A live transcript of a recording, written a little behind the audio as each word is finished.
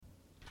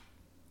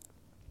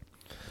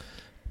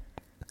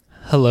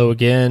Hello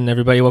again,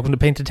 everybody. Welcome to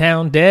Painted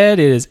Town Dead.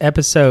 It is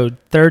episode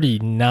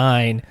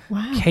 39.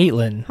 Wow.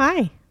 Caitlin,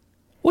 Hi.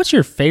 what's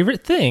your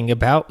favorite thing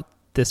about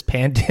this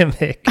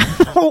pandemic?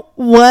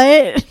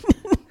 What?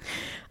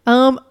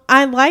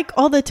 I like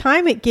all the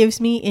time it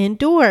gives me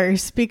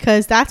indoors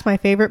because that's my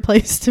favorite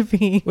place to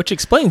be. Which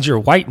explains your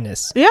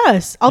whiteness.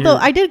 Yes. Although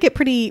You're- I did get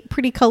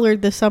pretty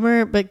colored this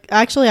summer, but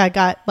actually I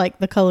got like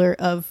the color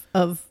of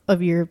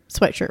your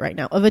sweatshirt right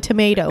now, of a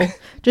tomato.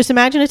 Just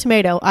imagine a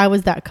tomato. I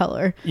was that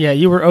color. Yeah,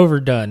 you were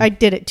overdone. I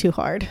did it too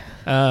hard.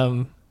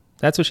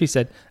 That's what she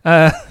said.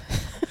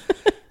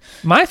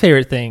 My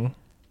favorite thing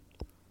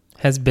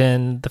has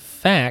been the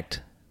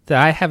fact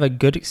that I have a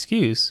good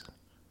excuse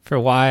for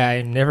why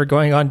I'm never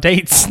going on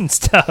dates and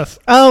stuff.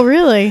 Oh,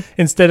 really?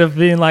 Instead of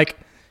being like,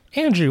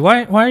 Andrew,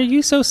 why are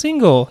you so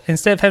single?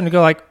 Instead of having to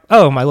go like,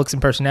 oh, my looks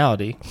and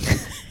personality.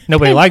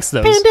 Nobody likes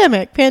those.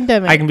 Pandemic.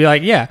 I can be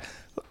like, yeah,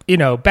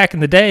 back in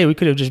the day, we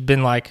could have just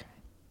been like,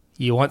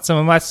 you want some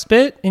of my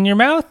spit in your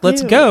mouth?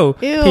 Let's Ew. go.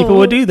 Ew. People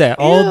would do that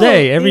all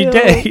day, every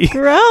day.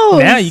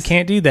 Gross. Now you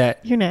can't do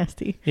that. You're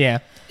nasty. Yeah.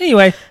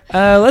 Anyway,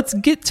 let's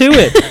get to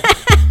it.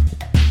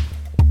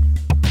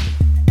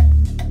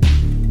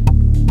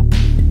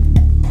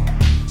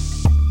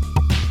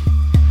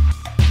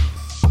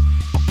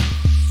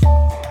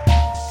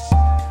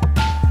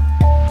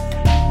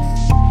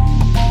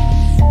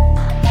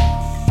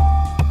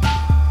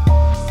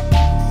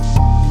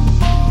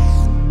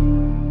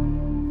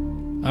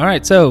 All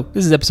right, so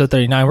this is episode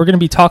 39. We're going to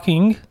be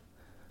talking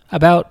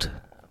about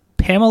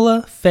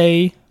Pamela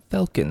Faye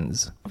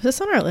Felkins. Was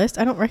this on our list?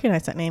 I don't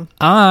recognize that name.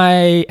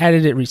 I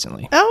added it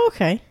recently. Oh,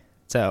 okay.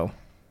 So,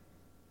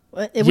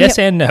 We yes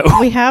and no.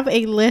 We have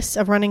a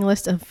running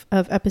list of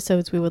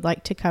episodes we would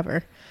like to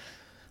cover.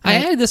 I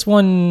added this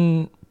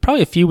one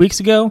probably a few weeks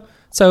ago.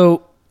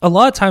 So, a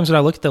lot of times when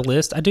I look at the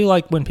list, I do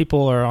like when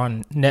people are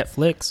on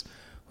Netflix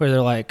where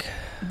they're like,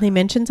 They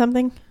mentioned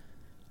something?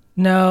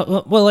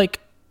 no, well, like,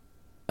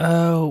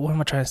 what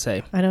am I trying to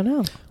say? I don't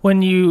know.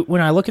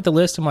 When I look at the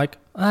list, I'm like,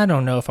 I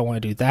don't know if I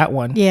want to do that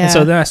one. Yeah. And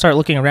so then I start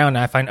looking around and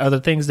I find other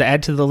things to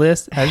add to the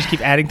list. I just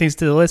keep adding things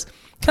to the list.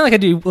 Kind of like I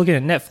do looking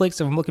at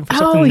Netflix if I'm looking for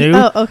something new.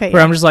 Oh, okay.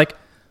 Where I'm just like,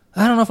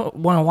 I don't know if I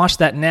want to watch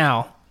that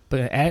now, but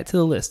I'm going to add it to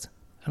the list.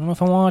 I don't know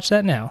if I want to watch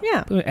that now.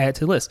 Yeah. But I'm going to add it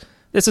to the list.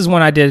 This is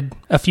one I did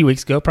a few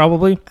weeks ago,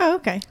 probably. Oh,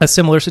 okay. A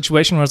similar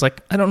situation where I was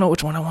like, I don't know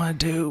which one I want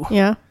to do.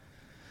 Yeah.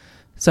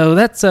 So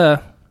that's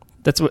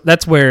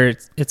where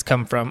it's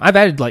come from. I've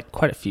added like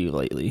quite a few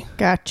lately.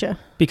 Gotcha.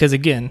 Because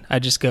again, I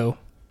just go,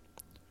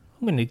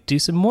 I'm going to do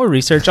some more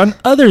research on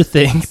other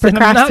things that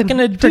I'm not going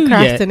to do yet.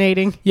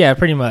 Procrastinating. Yeah,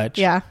 pretty much.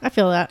 Yeah, I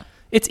feel that.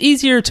 It's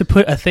easier to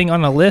put a thing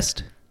on a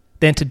list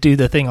than to do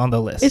the thing on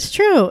the list. It's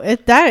true.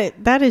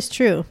 That is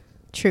true.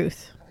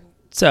 Truth.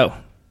 So,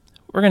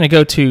 we're going to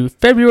go to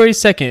February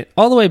 2nd,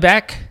 all the way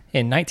back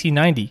in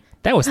 1990.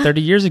 That was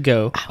 30 years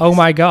ago. Oh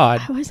my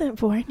God. I wasn't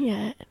born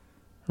yet.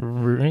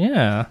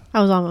 Yeah.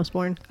 I was almost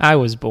born. I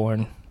was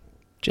born.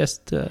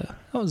 Just, I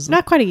was,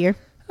 Not quite a year.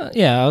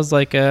 I was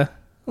like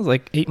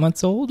 8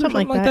 months old or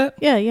something like that.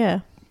 Yeah.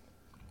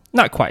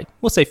 Not quite.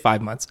 We'll say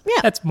 5 months.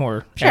 Yeah. That's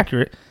more Sure.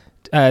 accurate.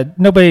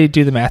 Nobody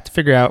do the math to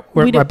figure out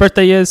where my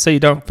birthday is so you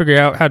don't figure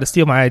out how to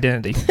steal my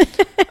identity.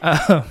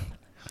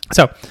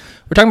 So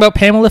we're talking about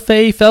Pamela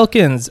Faye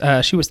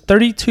Felkins. She was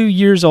 32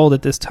 years old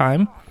at this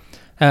time.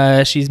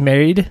 She's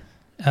married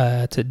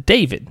to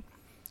David.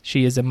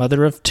 She is a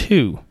mother of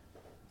two.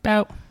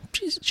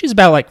 She's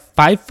about like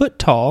 5 foot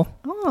tall.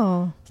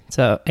 Oh.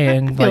 So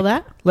and I feel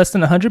like that. less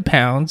than 100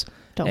 pounds.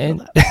 Don't and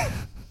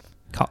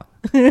feel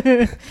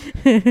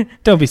that.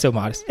 Don't be so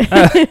modest.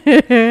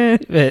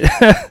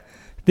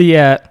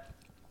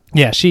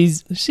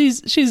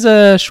 She's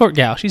a short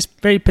gal. She's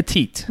very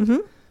petite. Mm-hmm.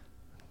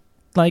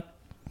 Like,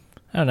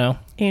 I don't know.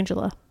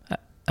 Angela.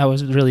 I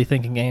was really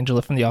thinking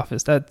Angela from The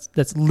Office.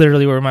 That's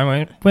literally where my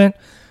mind went.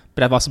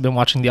 But I've also been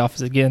watching The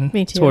Office again.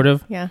 Me too. Sort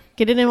of. Yeah.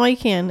 Get it in while you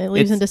can. It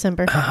leaves in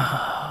December.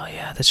 Oh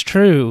yeah, that's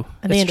true.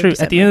 At the That's end of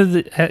true. At the end of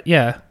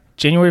the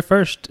January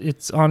 1st,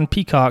 it's on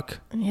Peacock.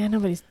 Yeah,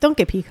 don't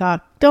get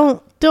Peacock.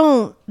 Don't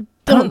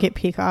get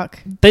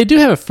Peacock. They do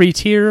have a free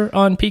tier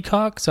on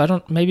Peacock,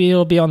 so maybe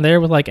it'll be on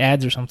there with like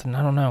ads or something.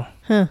 I don't know.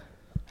 Huh.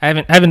 I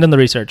haven't done the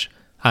research.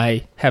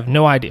 I have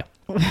no idea.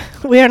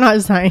 We are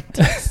not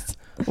scientists.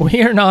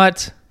 We are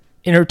not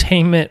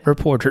entertainment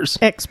reporters.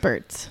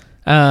 Experts.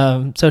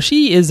 So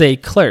she is a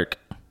clerk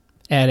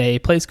at a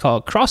place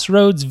called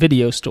Crossroads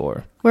Video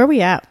Store. Where are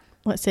we at?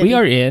 What city? We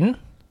are in.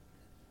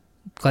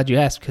 Glad you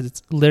asked because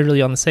it's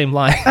literally on the same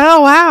line.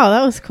 Oh, wow.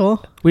 That was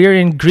cool. We are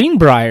in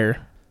Greenbrier.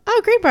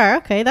 Oh, Greenbrier.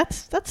 Okay.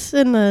 That's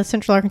in the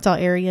Central Arkansas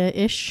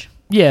area-ish.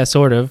 Yeah,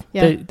 sort of.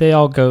 Yeah. They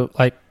all go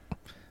like,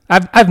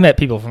 I've met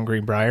people from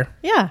Greenbrier.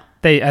 Yeah.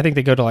 I think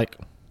they go to like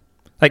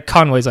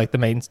Conway's like the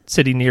main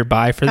city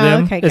nearby for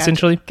them, okay, gotcha.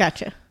 essentially.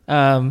 Gotcha.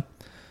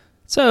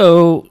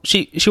 So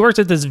she works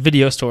at this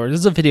video store. This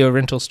is a video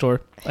rental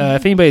store.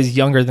 If anybody's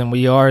younger than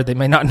we are, they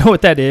may not know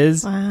what that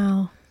is.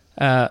 Wow.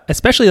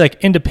 Especially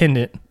like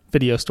independent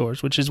video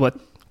stores, which is what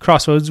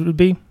Crossroads would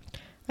be.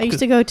 I used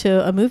to go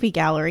to a movie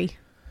gallery.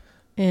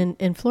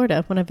 in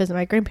Florida when I visit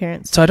my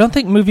grandparents. So I don't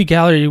think Movie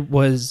Gallery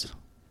was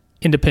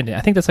independent.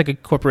 I think that's like a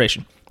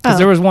corporation. Because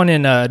there was one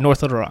in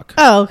North Little Rock.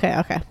 Oh,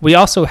 okay. We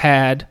also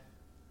had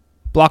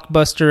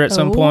Blockbuster at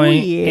some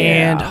point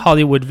and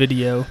Hollywood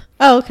Video.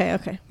 Oh,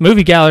 okay.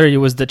 Movie Gallery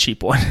was the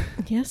cheap one.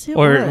 Yes, it was.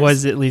 Or it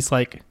was at least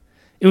like,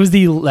 it was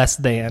the less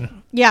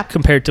than. Yeah.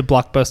 Compared to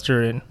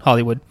Blockbuster and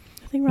Hollywood.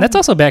 I think that's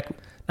also back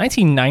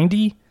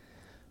 1990.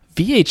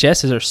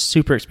 VHSs are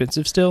super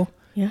expensive still.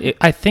 Yeah.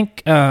 I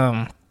think,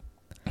 I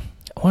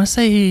want to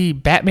say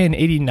Batman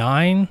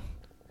 89,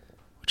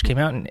 which came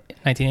out in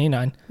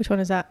 1989. Which one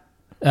is that?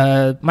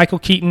 Michael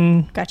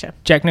Keaton. Gotcha.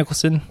 Jack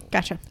Nicholson.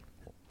 Gotcha.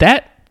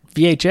 That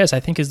VHS, I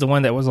think, is the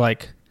one that was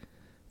like,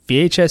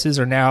 VHSs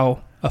are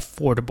now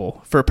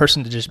affordable for a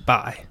person to just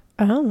buy.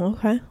 Oh,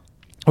 okay.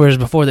 Whereas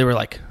before they were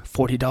like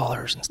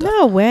 $40 and stuff.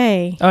 No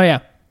way. Oh, yeah.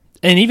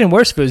 And even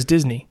worse if it was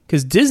Disney.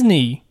 Because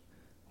Disney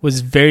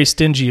was very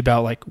stingy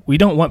about like, we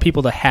don't want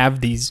people to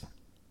have these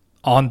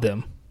on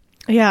them.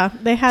 Yeah,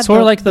 they had sort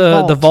of like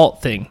the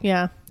vault thing.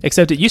 Yeah.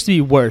 Except it used to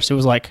be worse. It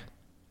was like,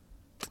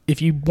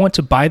 if you want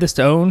to buy this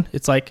to own,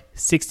 it's like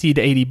 $60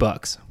 to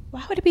 $80.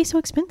 Why would it be so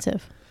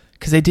expensive?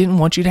 Because they didn't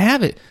want you to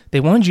have it.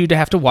 They wanted you to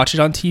have to watch it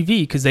on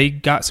TV because they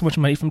got so much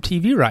money from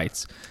TV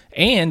rights.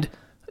 And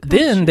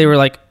then they were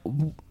like,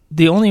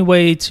 the only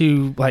way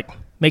to like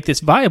make this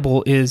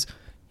viable is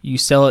you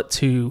sell it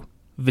to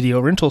video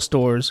rental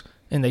stores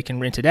and they can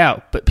rent it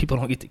out, but people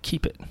don't get to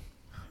keep it.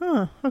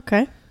 Huh.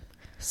 Okay.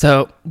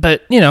 So,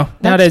 but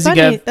nowadays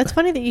funny. you got. That's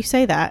funny that you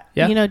say that.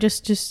 Yeah.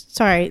 Just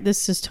sorry,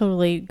 this is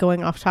totally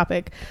going off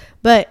topic,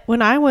 but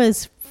when I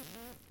was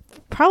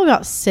probably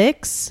about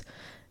 6,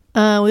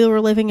 we were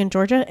living in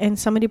Georgia, and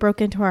somebody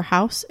broke into our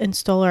house and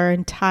stole our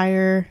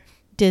entire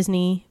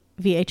Disney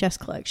VHS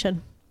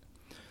collection.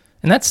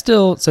 And that's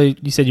still, so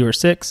you said you were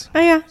 6? Oh,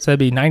 yeah. So that'd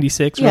be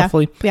 96 yeah.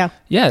 roughly? Yeah.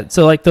 Yeah,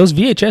 so like those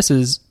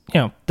VHSs,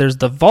 there's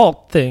the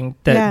vault thing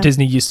that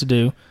Disney used to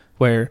do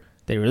where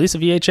they release a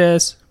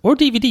VHS or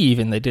DVD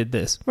even, they did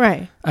this.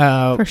 Right.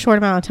 For a short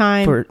amount of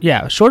time.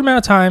 Short amount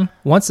of time.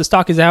 Once the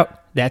stock is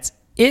out, that's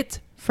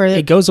it.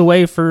 It goes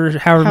away for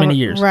however many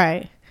years.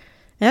 Right. And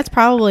that's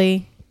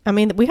probably,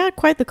 we had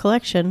quite the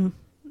collection.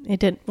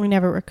 We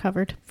never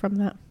recovered from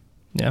that.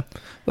 Yeah.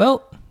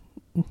 Well,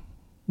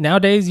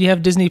 nowadays you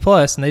have Disney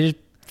Plus and they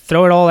just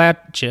throw it all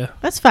at you.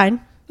 That's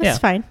fine. That's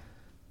fine.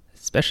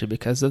 Especially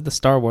because of the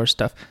Star Wars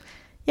stuff.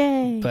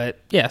 Yay. But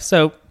yeah,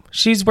 so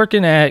she's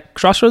working at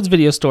Crossroads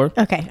Video Store.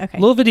 Okay.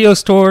 Little video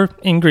store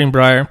in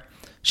Greenbrier.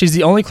 She's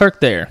the only clerk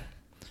there.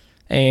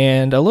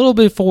 And a little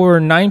before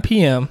 9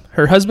 p.m.,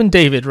 her husband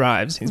David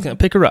arrives. He's going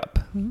to pick her up.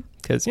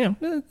 Because,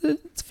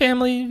 it's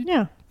family.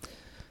 Yeah.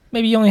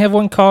 Maybe you only have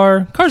one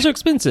car. Cars are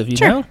expensive, you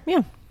know?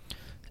 Yeah.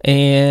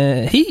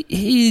 And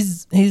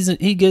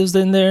he goes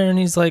in there and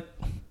he's like,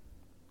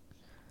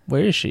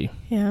 where is she?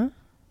 Yeah.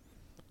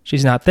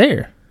 She's not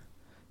there.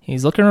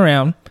 He's looking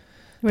around.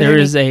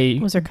 Was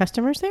there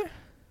customers there?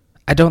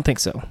 I don't think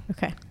so.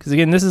 Okay. Because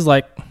again, this is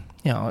like,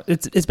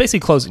 it's basically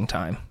closing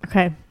time.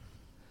 Okay.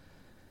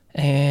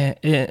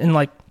 And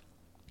like,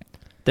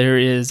 there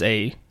is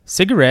a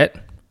cigarette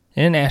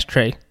in an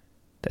ashtray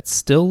that's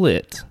still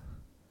lit,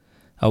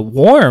 a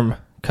warm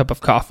cup of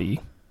coffee,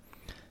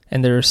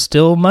 and there's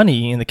still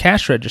money in the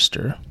cash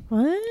register.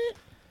 What?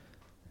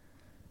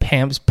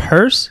 Pam's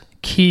purse,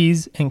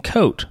 keys, and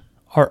coat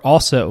are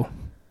also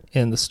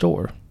in the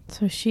store.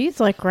 So she's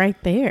like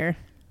right there.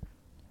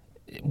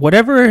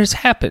 Whatever has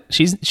happened,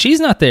 she's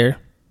not there,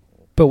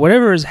 but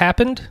whatever has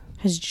happened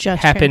has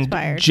just happened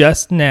transpired.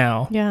 Just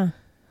now. Yeah.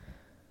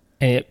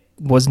 And it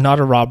was not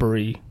a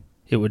robbery,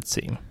 it would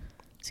seem.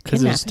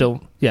 Because there's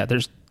still,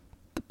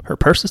 her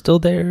purse is still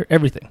there,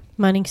 everything.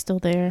 Money's still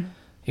there.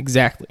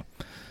 Exactly.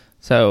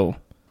 So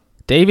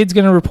David's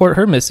going to report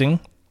her missing.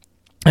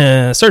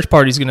 Search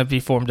party's going to be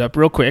formed up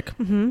real quick,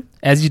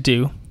 as you should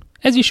do.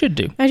 As you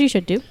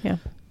should do, yeah.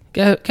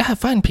 Gotta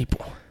find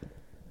people.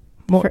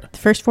 The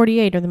first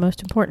 48 are the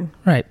most important.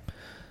 Right.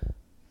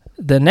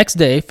 The next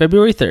day,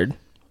 February 3rd,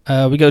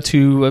 we go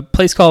to a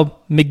place called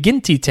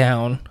McGinty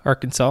Town,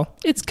 Arkansas.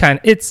 It's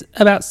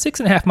about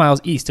 6.5 miles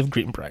east of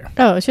Greenbrier.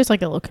 Oh, it's just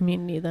like a little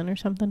community then or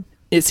something.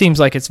 It seems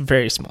like it's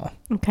very small.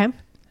 Okay.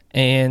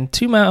 And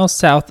 2 miles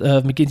south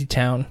of McGinty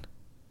Town,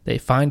 they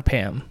find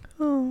Pam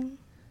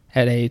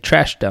at a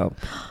trash dump.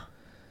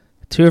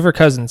 2 of her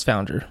cousins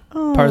found her,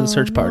 part of the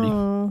search party.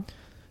 No.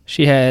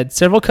 She had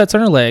several cuts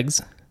on her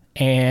legs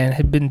and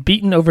had been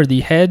beaten over the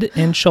head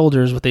and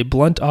shoulders with a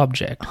blunt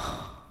object.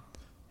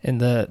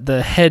 And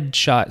the head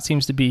shot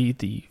seems to be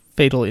the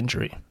fatal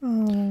injury.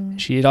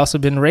 She had also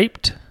been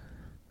raped.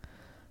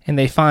 And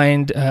they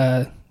find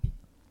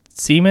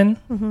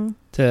semen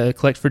to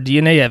collect for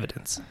DNA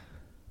evidence.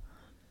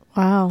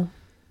 Wow.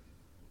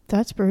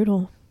 That's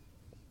brutal.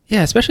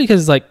 Yeah, especially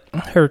because like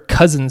her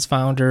cousins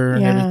found her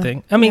and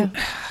everything. I mean,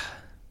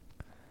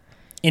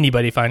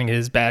 anybody finding it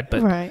is bad,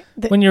 but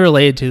when you're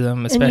related to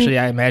them, especially,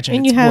 I imagine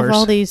it's worse. And you have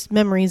all these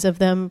memories of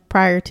them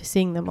prior to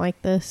seeing them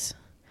like this.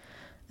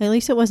 At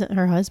least it wasn't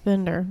her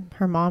husband or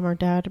her mom or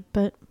dad,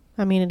 but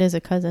I mean, it is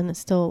a cousin. It's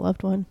still a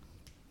loved one.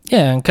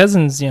 Yeah, and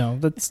cousins,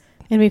 that's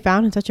and be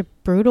found in such a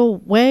brutal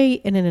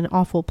way and in an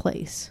awful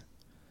place.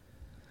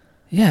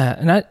 Yeah,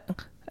 and I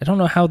don't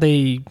know how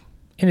they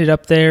ended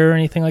up there or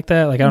anything like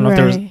that. Like, I don't know if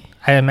there was...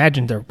 I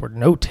imagine there were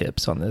no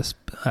tips on this,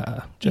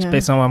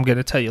 based on what I'm going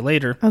to tell you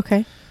later.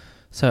 Okay.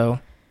 So,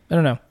 I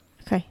don't know.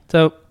 Okay.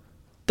 So,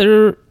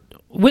 there are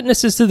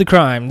witnesses to the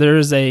crime.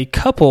 There's a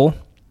couple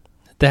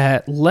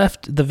that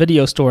left the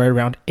video store at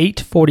around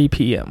 8:40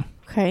 p.m.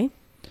 Okay.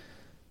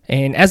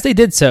 And as they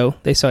did so,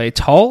 they saw a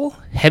tall,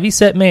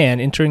 heavy-set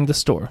man entering the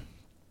store.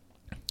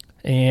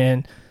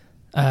 And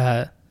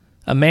a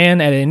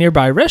man at a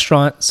nearby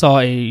restaurant saw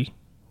a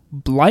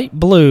light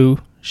blue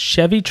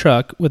Chevy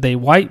truck with a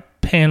white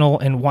panel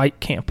and white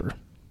camper.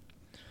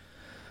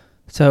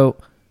 So,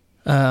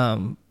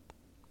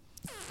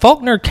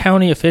 Faulkner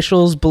County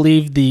officials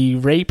believe the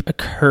rape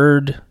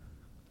occurred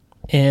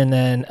in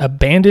an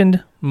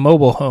abandoned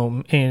mobile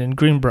home in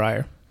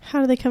Greenbrier.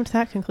 How do they come to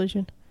that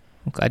conclusion?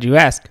 I'm glad you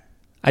asked.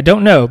 I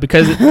don't know,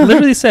 because it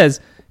literally says,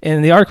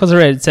 in the articles I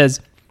read, it says,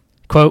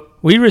 quote,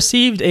 "We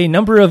received a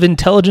number of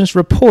intelligence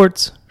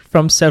reports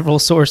from several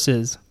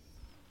sources."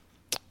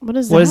 What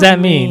does that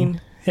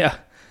mean? Yeah.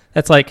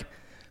 That's like,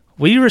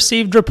 we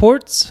received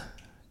reports.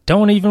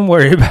 Don't even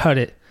worry about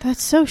it.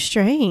 That's so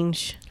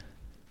strange.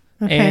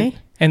 Okay.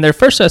 And their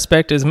first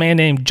suspect is a man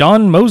named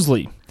John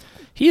Mosley.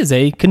 He is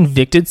a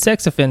convicted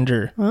sex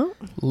offender. Oh.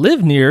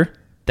 Lived near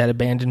that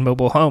abandoned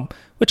mobile home,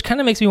 which kind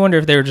of makes me wonder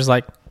if they were just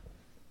like,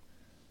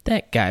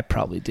 that guy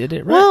probably did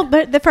it, right? Well,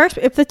 but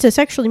if it's a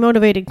sexually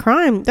motivated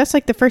crime, that's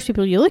like the first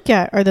people you look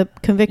at are the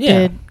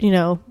convicted,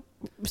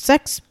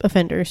 sex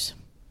offenders.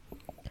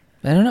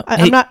 I don't know.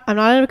 I'm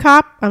not a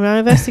cop. I'm not an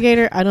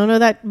investigator. I don't know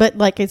that, but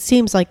like it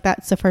seems like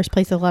that's the first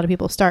place that a lot of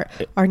people start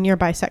are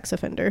nearby sex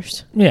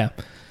offenders. Yeah,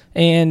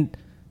 and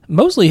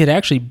Mosley had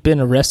actually been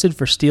arrested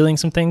for stealing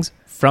some things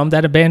from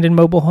that abandoned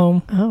mobile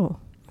home. Oh,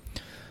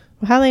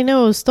 well, how do they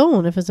know it was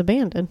stolen if it's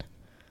abandoned?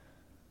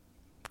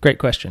 Great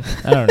question.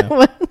 I don't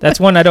know. That's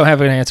one I don't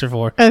have an answer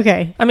for.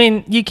 Okay. I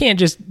mean, you can't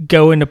just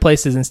go into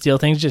places and steal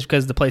things just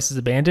because the place is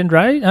abandoned,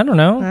 right? I don't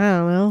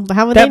know. But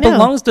how would they know? That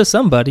belongs to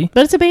somebody.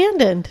 But it's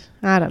abandoned.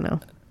 I don't know.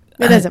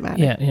 It doesn't matter.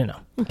 Yeah,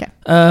 Okay.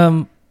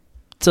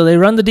 So they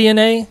run the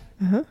DNA.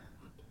 Uh-huh.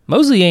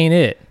 Mosley ain't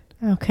it.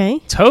 Okay.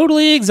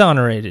 Totally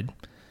exonerated.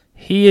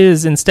 He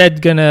is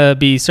instead going to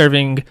be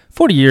serving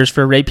 40 years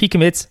for a rape he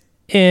commits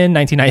in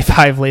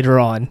 1995 later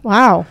on.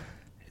 Wow.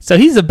 So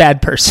he's a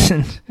bad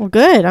person. Well,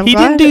 good. He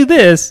didn't do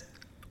this,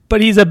 but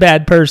he's a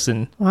bad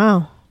person.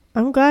 Wow.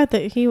 I'm glad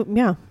that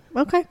yeah.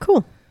 Okay,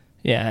 cool.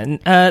 Yeah,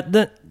 and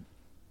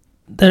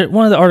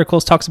one of the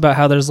articles talks about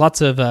how there's lots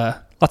of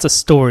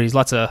stories,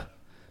 lots of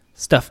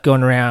stuff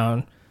going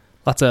around,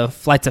 lots of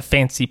flights of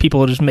fancy.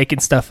 People are just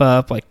making stuff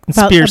up, like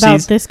conspiracies.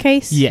 About this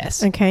case?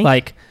 Yes. Okay.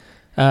 Like,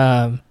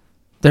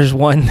 there's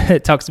one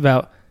that talks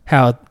about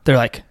how they're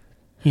like,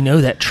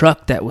 that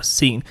truck that was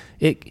seen,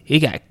 it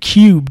got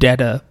cubed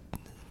at a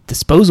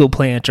disposal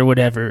plant or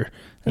whatever.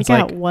 It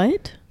got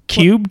what?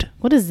 Cubed.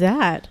 What is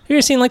that? You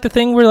ever seen like the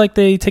thing where like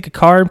they take a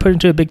car and put it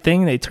into a big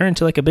thing and they turn it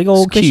into like a big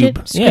old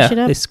cube? Squish it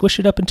up? They squish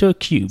it up into a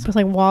cube. So it's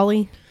like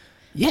WALL-E?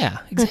 Yeah,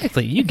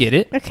 exactly. You get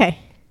it. Okay.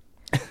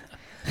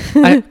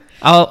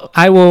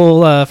 I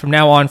will from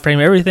now on frame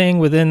everything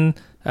within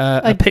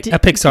a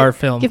Pixar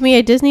film. Give me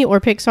a Disney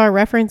or Pixar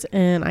reference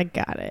and I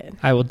got it.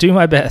 I will do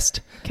my best.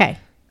 Okay.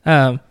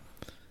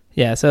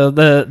 Yeah, so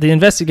the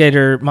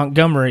investigator,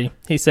 Montgomery,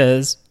 he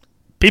says,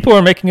 people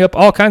are making up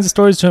all kinds of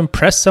stories to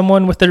impress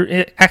someone with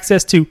their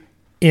access to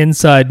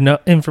inside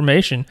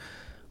information.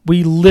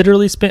 We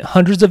literally spent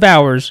hundreds of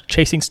hours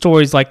chasing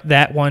stories like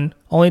that one,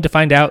 only to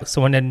find out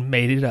someone had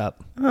made it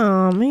up.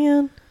 Oh,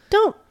 man.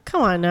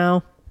 Come on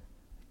now.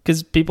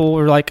 Because people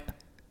were like,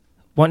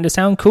 wanting to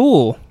sound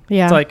cool.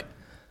 Yeah. It's like,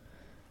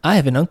 I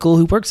have an uncle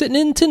who works at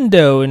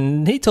Nintendo,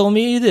 and he told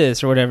me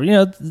this or whatever.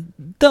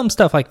 Dumb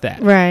stuff like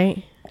that.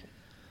 Right.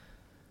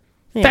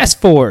 Yeah. Fast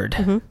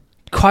forward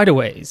quite a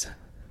ways.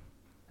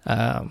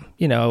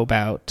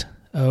 About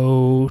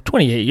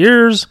 28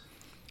 years.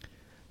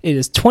 It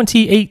is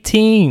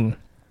 2018.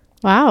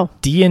 Wow.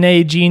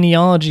 DNA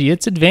genealogy.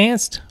 It's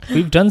advanced.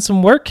 We've done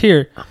some work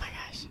here. Oh my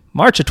gosh.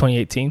 March of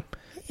 2018.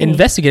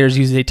 Investigators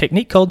use a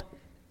technique called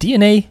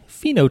DNA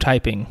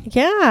phenotyping.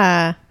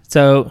 Yeah.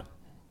 So,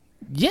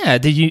 yeah.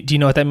 Do you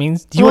know what that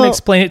means? Do you want to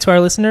explain it to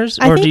our listeners,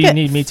 or do you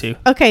need me to?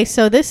 Okay,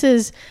 so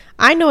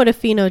I know what a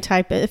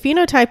phenotype is. A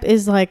phenotype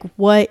is like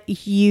what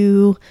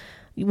you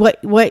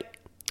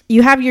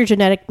have your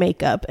genetic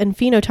makeup, and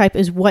phenotype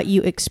is what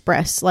you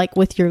express, like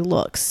with your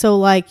looks. So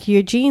like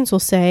your genes will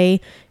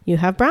say you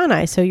have brown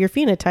eyes, so your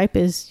phenotype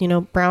is,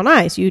 brown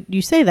eyes.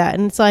 You say that,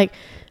 and it's like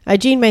a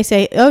gene may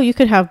say, oh, you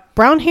could have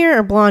brown hair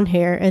or blonde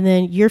hair, and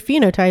then your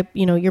phenotype,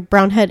 you're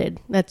brown headed.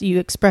 That you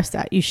express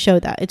that, you show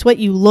that. It's what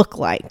you look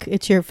like.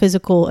 It's your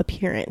physical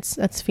appearance.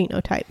 That's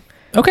phenotype.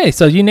 Okay,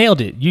 so you nailed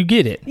it. You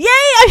get it. Yay!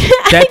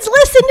 I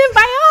listened in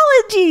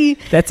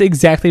biology. That's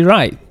exactly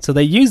right. So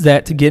they use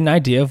that to get an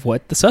idea of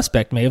what the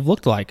suspect may have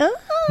looked like. Oh.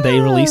 They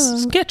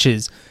release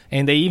sketches,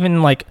 and they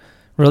even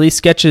release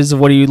sketches of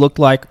what he looked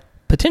like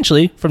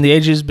potentially from the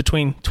ages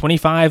between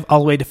 25 all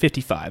the way to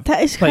 55.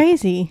 That is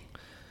crazy.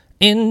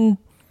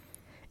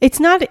 It's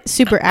not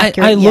super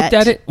accurate. I looked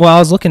at it. Well, I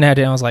was looking at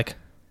it and I was like,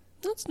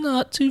 that's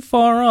not too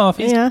far off.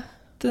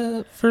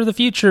 For the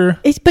future.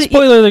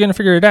 Spoiler, they're going to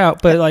figure it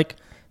out. But like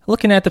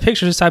looking at the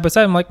pictures side by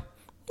side, I'm like,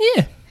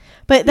 yeah.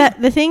 But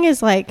the thing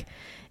is, like,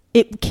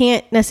 it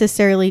can't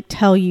necessarily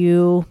tell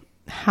you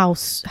how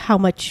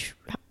much.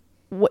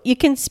 What you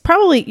can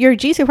probably, your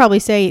G's could probably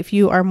say if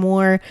you are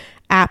more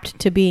apt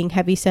to being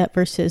heavyset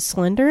versus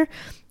slender.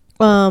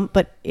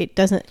 But it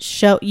doesn't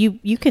show you.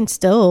 You can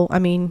still. I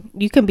mean,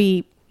 you can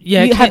be.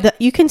 Yeah,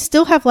 you can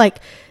still have like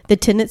the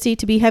tendency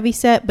to be heavy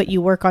set, but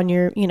you work on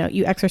your,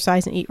 you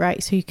exercise and eat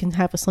right, so you can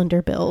have a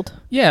slender build.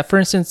 Yeah, for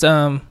instance, I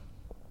don't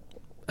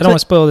want to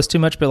spoil this too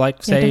much, but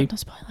like say, don't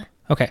spoil it.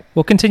 Okay,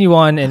 we'll continue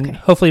on and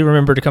hopefully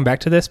remember to come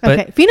back to this. But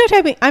okay,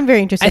 phenotyping, I'm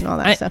very interested in all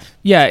that stuff.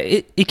 Yeah,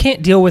 it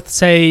can't deal with,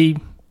 say,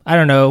 I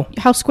don't know,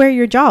 how square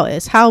your jaw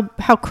is, how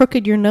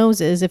crooked your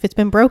nose is, if it's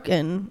been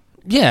broken.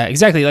 Yeah,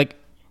 exactly. Like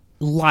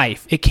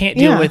life, it can't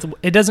deal with.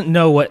 It doesn't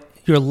know what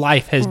your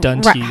life has done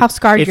to you. How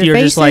scarred your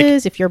face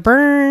is, if you're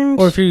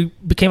burned. Or if you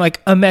became like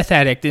a meth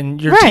addict and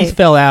your teeth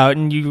fell out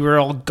and you were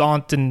all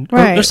gaunt and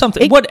or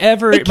something.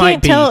 Whatever it might be. It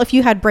can't tell if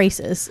you had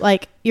braces.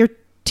 Like your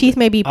teeth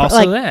may be...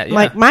 Also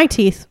like my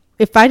teeth,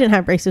 if I didn't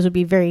have braces, would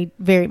be very,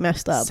 very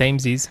messed up.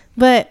 Samesies.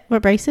 But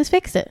braces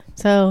fixed it.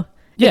 So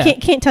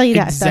it can't tell you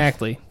that stuff.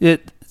 Exactly.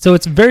 So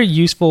it's very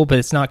useful, but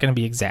it's not going to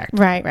be exact.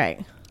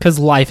 Right. Because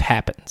life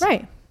happens.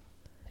 Right.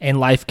 And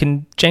life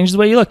can change the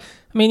way you look.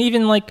 I mean,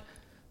 even like...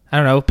 I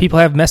don't know. People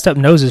have messed up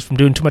noses from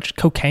doing too much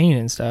cocaine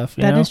and stuff.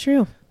 That is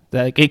true.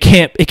 Like it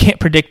can't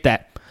predict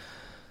that.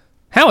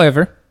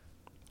 However,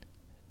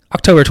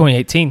 October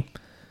 2018,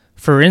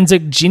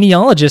 forensic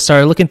genealogists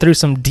are looking through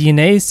some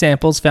DNA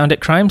samples found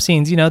at crime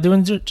scenes.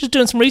 Doing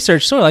some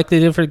research, sort of like they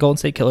did for the Golden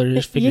State Killer.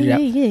 Just figured it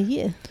out.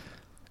 Yeah.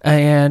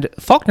 And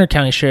Faulkner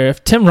County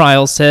Sheriff Tim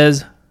Riles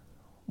says,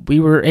 we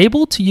were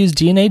able to use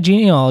DNA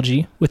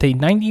genealogy with a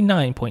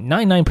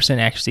 99.99%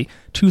 accuracy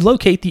to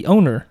locate the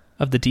owner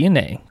of the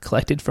DNA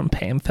collected from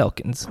Pam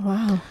Felkins.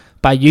 Wow.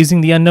 By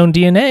using the unknown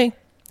DNA,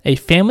 a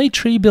family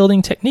tree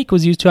building technique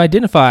was used to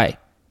identify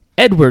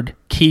Edward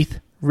Keith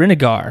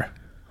Renegar.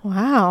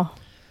 Wow.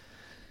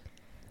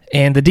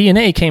 And the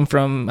DNA came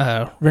from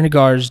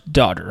Renegar's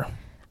daughter.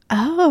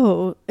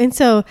 Oh, and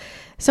so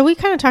we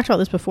kind of talked about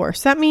this before.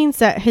 So that means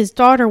that his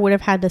daughter would have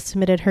had to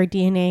submitted her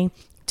DNA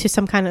to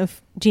some kind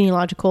of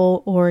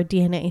genealogical or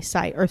DNA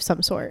site or of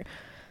some sort.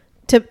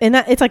 And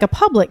that it's like a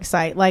public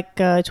site, like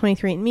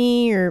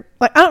 23andMe, or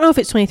like, I don't know if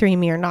it's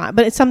 23andMe or not,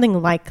 but it's something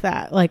like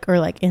that, or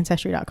like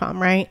Ancestry.com,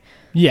 right?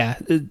 Yeah,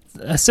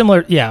 a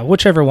similar,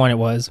 whichever one it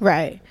was.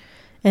 Right.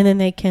 And then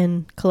they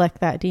can collect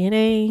that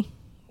DNA,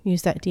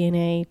 use that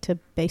DNA to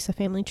base a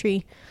family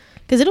tree.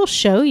 Because it'll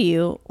show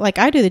you, like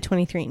I do the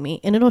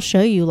 23andMe, and it'll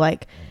show you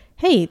like,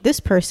 hey, this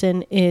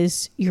person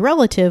is your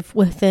relative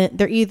within,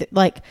 they're either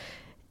like,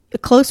 a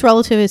close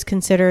relative is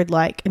considered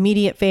like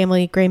immediate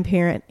family,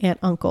 grandparent, aunt,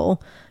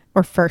 uncle,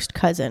 or first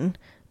cousin,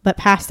 but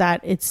past that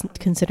it's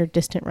considered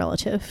distant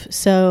relative.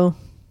 So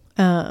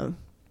even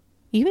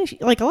if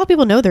like a lot of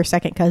people know their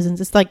second cousins,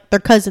 it's like their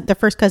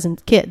first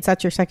cousin's kids,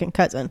 that's your second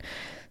cousin.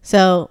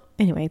 So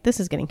anyway, this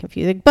is getting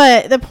confusing,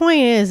 but the point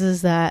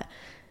is that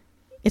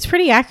it's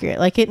pretty accurate.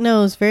 Like it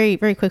knows very,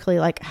 very quickly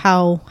like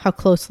how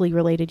closely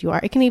related you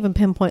are. It can even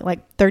pinpoint like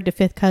third to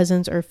fifth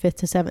cousins or fifth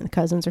to seventh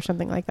cousins or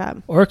something like that.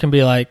 Or it can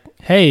be like,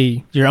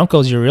 hey, your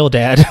uncle's your real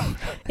dad.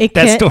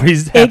 That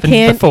story's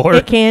happened before.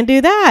 It can do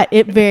that.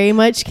 It very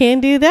much can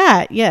do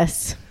that.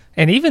 Yes.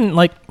 And even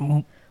like,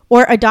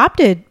 or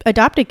adopted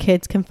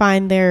kids can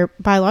find their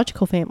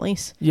biological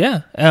families.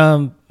 Yeah.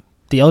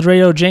 The El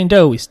Dorado Jane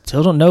Doe, we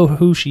still don't know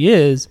who she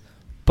is,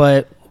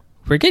 but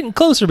we're getting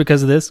closer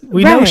because of this.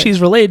 We know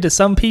she's related to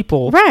some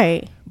people.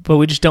 Right. But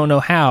we just don't know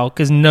how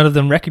because none of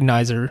them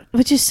recognize her.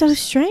 Which is so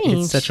strange.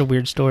 It's such a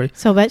weird story.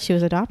 So I bet she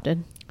was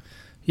adopted.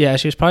 Yeah,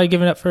 she was probably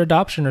given up for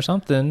adoption or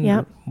something.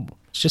 Yeah.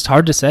 It's just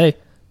hard to say.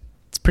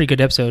 It's a pretty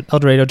good episode. El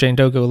Dorado Jane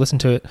Doe, go listen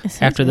to it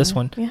after this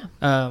one. Yeah.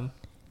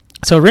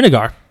 So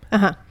Renegar.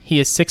 Uh-huh. He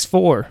is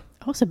 6'4".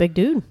 Oh, it's a big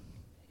dude.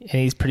 And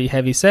he's pretty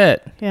heavy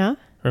set. Yeah.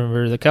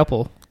 Remember the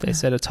couple? They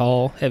said a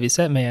tall, heavy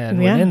set man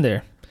went in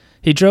there.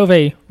 He drove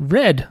a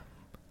red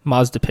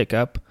Mazda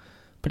pickup,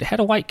 but it had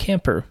a white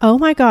camper. Oh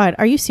my God.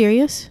 Are you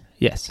serious?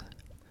 Yes.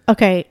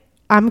 Okay.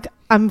 I'm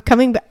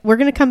coming back. We're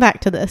going to come back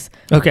to this.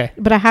 Okay.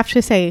 But I have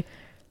to say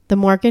the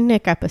Morgan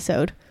Nick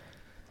episode,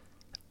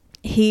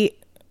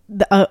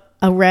 a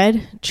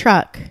red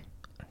truck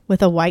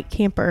with a white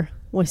camper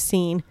was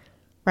seen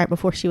right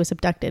before she was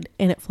abducted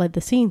and it fled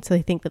the scene. So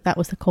they think that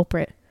was the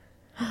culprit.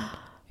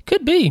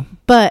 Could be.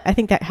 But I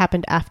think that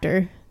happened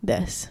after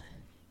this.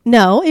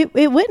 No,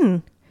 it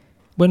wouldn't.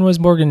 When was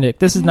Morgan Nick?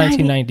 This is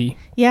 1990.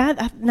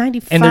 Yeah,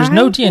 95. And there's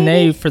no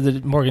DNA for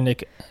the Morgan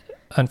Nick,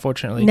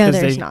 unfortunately. No,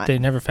 there's not. They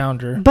never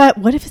found her. But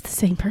what if it's the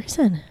same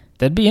person?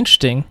 That'd be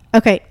interesting.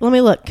 Okay, let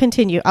me look.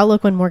 Continue. I'll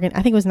look when Morgan...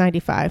 I think it was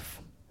 95.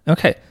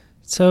 Okay.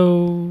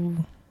 So,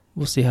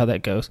 we'll see how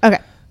that goes. Okay.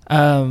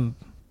 You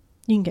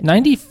can get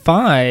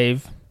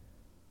 95,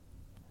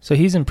 So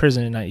he's in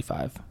prison in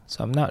 95.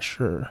 So I'm not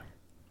sure.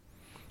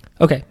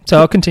 Okay, so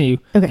I'll continue.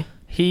 Okay.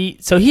 He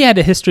had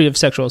a history of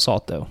sexual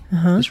assault, though.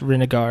 This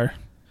Renegar.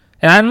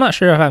 And I'm not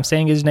sure if I'm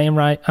saying his name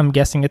right. I'm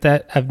guessing at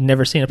that. I've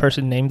never seen a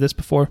person named this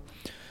before.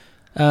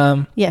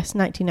 Yes,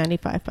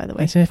 1995, by the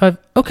way. 1995.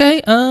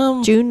 Okay.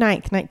 June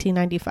 9th,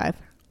 1995.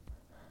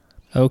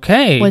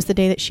 Okay. Was the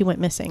day that she went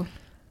missing.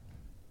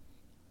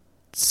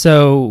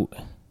 So,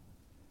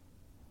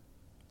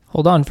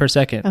 hold on for a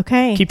second.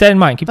 Okay. Keep that in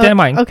mind.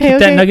 Okay, Keep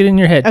that nugget in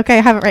your head. Okay,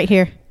 I have it right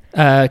here.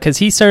 Because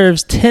he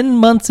serves 10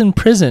 months in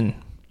prison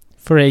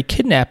for a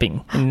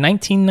kidnapping in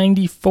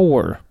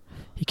 1994.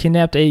 He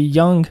kidnapped a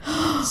young,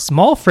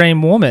 small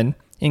frame woman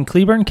in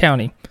Cleburne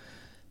County.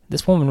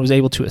 This woman was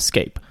able to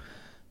escape.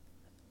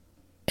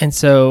 And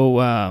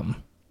so,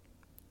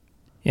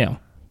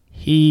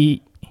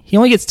 he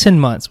only gets 10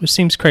 months, which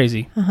seems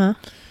crazy.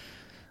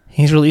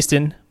 He's released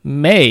in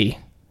May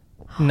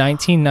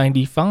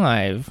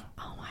 1995.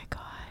 Oh my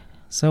God.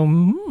 So,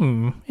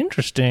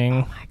 interesting.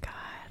 Oh my God.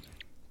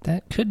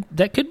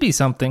 That could be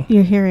something.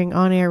 You're hearing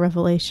on-air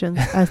revelations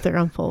as they're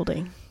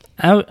unfolding.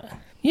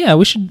 Yeah,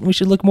 we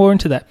should look more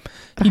into that.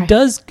 Okay. He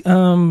does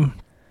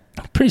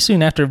pretty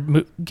soon after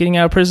getting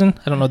out of prison.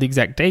 I don't know the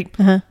exact date.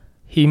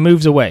 He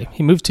moves away.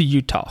 He moved to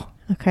Utah.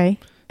 Okay,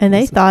 and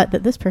they thought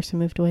that this person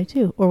moved away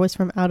too, or was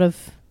from out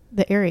of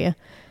the area.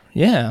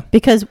 Yeah.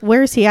 Because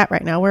where is he at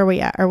right now? Where are we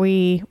at?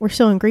 We're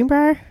still in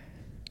Greenbrier?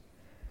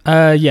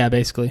 Yeah,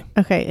 basically.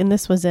 Okay, and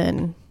this was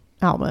in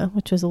Alma,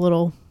 which was a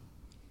little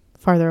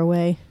farther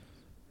away.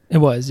 It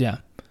was, yeah.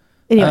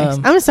 Anyways,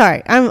 I'm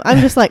sorry.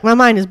 I'm just like, my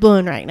mind is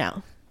blown right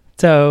now.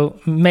 So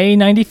May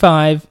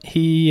 95,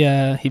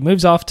 he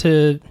moves off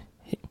to,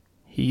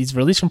 he's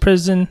released from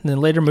prison, and then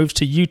later moves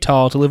to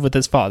Utah to live with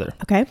his father.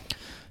 Okay.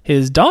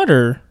 His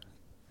daughter,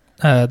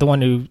 the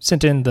one who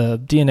sent in the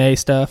DNA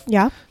stuff,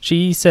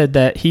 she said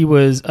that he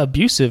was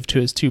abusive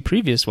to his 2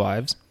 previous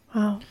wives.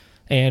 Wow.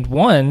 And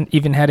one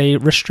even had a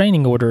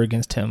restraining order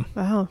against him.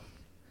 Wow.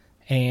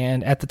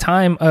 And at the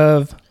time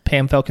of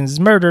Pam Felkins'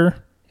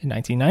 murder in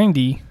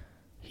 1990,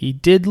 he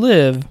did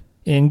live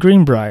in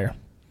Greenbrier.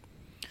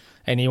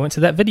 And he went to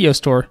that video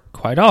store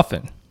quite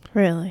often.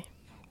 Really?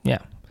 Yeah.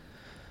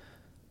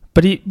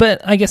 But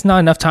I guess not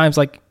enough times.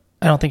 Like,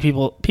 I don't think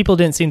people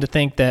didn't seem to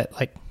think that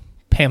like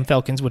Pam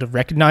Felkins would have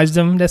recognized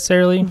him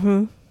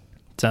necessarily.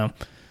 So,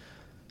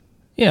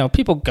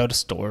 people go to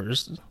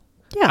stores.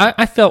 Yeah.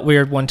 I felt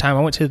weird one time.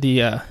 I went to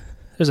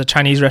there's a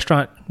Chinese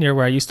restaurant near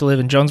where I used to live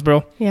in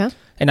Jonesboro. Yeah.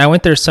 And I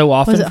went there so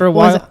often for a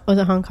while. Was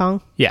it Hong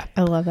Kong? Yeah.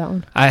 I love that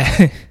one.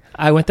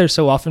 I went there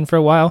so often for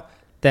a while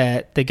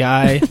that the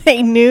guy...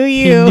 They knew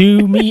you. He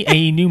knew me and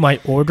he knew my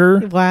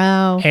order.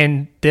 Wow.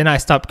 And then I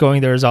stopped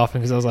going there as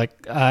often because I was like,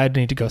 I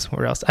need to go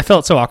somewhere else. I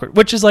felt so awkward,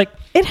 which is like...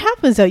 It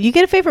happens though. You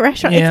get a favorite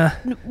restaurant. Yeah.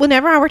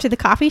 Whenever I worked at the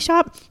coffee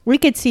shop, we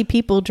could see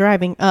people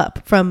driving up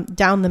from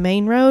down the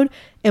main road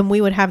and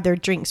we would have their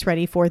drinks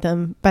ready for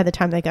them by the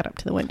time they got up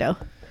to the window.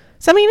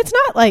 So, I mean, it's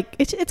not like...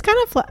 It's kind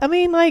of... I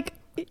mean, like...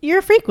 You're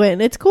a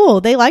frequent. It's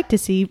cool. They like to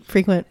see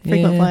frequent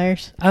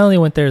flyers. I only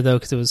went there though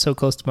because it was so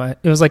close to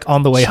it was like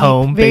on the way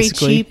home, very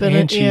basically, cheap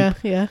and cheap.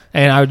 Yeah.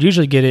 And I would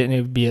usually get it, and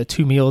it would be a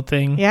 2-meal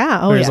thing. Yeah.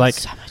 Oh, whereas yeah. like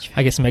so much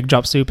I get some egg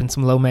drop soup and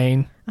some lo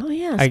mein. Oh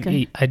yeah. I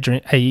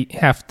eat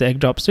half the egg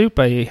drop soup.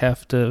 I eat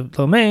half the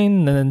lo mein,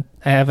 and then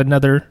I have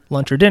another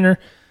lunch or dinner.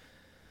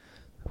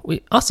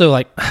 We also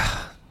like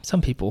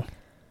some people.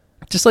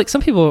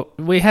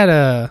 We had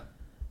a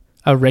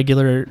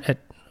regular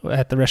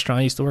at the restaurant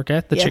I used to work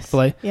at, the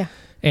Chick-fil-A. Yeah.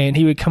 And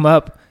he would come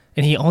up,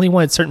 and he only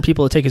wanted certain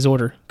people to take his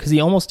order because he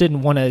almost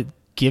didn't want to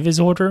give his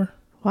order.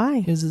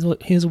 Why? He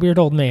was a weird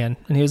old man,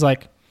 and he was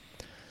like,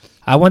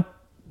 "I want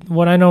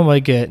what I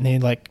normally get," and he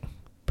like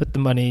put the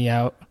money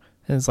out,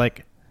 and it's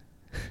like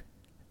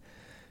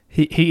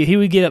he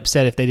would get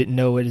upset if they didn't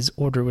know what his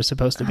order was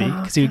supposed to be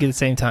because he would get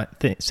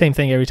the same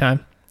thing every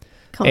time.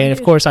 And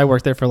of course, I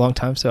worked there for a long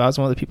time, so I was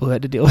one of the people who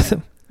had to deal with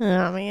him.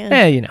 Oh man.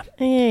 Yeah,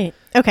 Hey.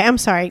 Okay, I'm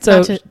sorry.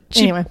 So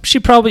anyway, she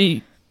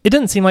probably. It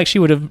didn't seem like she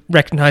would have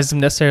recognized him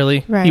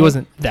necessarily. Right. He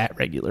wasn't that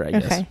regular, I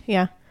guess. Okay,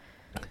 yeah.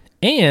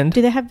 And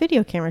do they have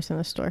video cameras in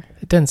the store?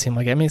 It doesn't seem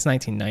like it. I mean, it's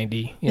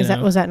 1990.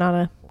 Was that not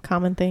a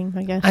common thing,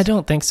 I guess? I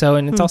don't think so.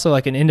 And it's also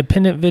like an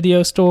independent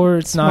video store.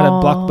 It's not a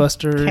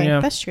Blockbuster. Okay,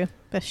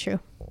 that's true.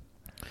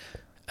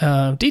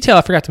 Detail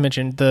I forgot to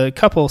mention. The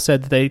couple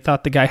said that they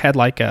thought the guy had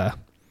like a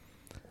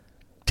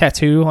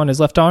tattoo on his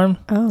left arm.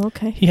 Oh,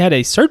 okay. He had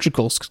a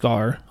surgical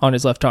scar on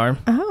his left arm.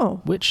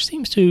 Oh. Which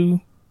seems to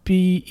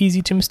be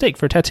easy to mistake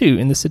for a tattoo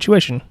in this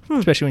situation,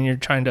 especially when you're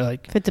trying to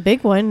like... If it's a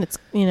big one, it's,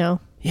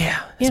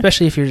 Yeah,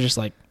 especially if you're just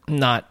like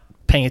not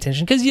paying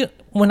attention. Because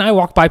when I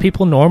walk by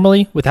people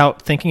normally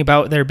without thinking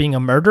about there being a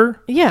murder,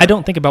 I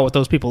don't think about what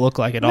those people look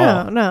like at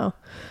all. No.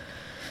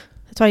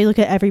 That's why you look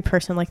at every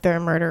person like they're a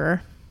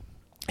murderer.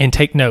 And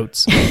take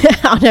notes.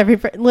 On every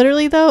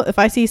literally though, if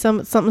I see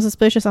something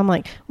suspicious, I'm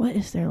like, what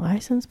is their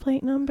license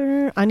plate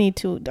number? Are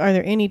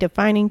there any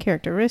defining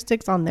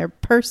characteristics on their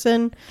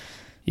person?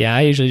 Yeah,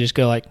 I usually just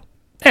go like,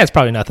 it's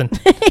probably nothing.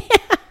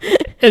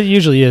 It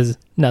usually is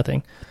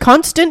nothing.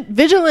 Constant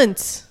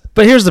vigilance.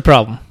 But here's the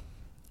problem.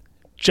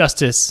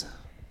 justice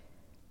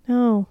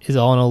No. is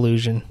all an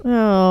illusion.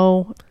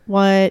 Oh,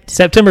 what?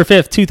 September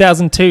 5th,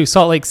 2002,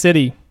 Salt Lake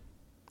City.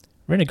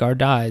 Renegar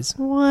dies,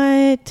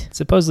 What?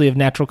 supposedly of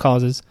natural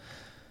causes.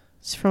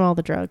 It's from all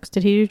the drugs.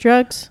 Did he do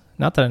drugs?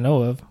 Not that I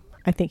know of.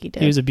 I think he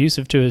did. He was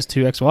abusive to his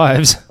 2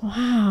 ex-wives.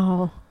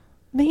 Wow.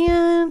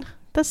 Man,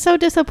 that's so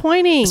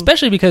disappointing.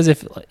 Especially because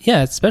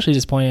especially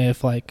disappointing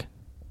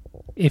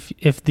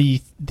if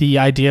the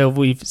idea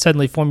we've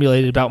suddenly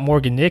formulated about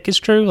Morgan Nick is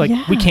true. Like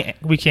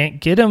we can't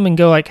get him and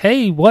go like,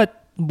 hey, what?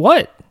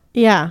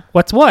 Yeah.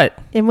 What's what?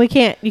 And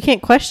you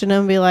can't question him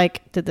and be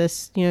like, did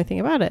this, anything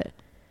about it?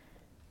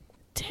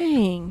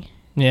 Dang.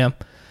 Yeah.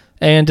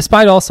 And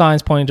despite all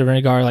signs pointing to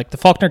Renegar, like the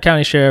Faulkner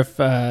County Sheriff,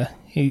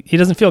 he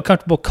doesn't feel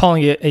comfortable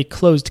calling it a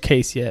closed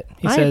case yet.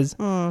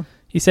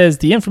 He says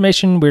the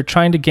information we're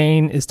trying to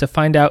gain is to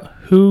find out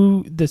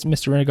who this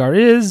Mr. Renegar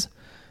is.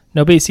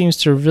 Nobody seems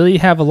to really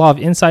have a lot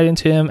of insight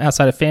into him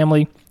outside of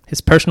family.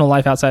 His personal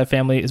life outside of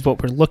family is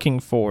what we're looking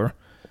for.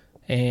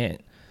 And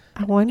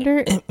I wonder.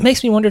 It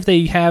makes me wonder if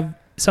they have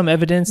some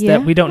evidence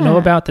that we don't know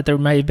about, that there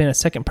might have been a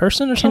second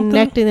person or something.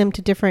 Connecting them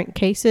to different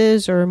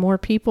cases or more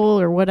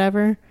people or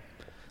whatever.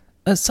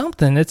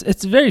 Something.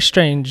 It's a very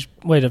strange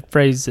way to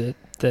phrase it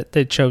that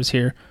they chose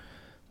here.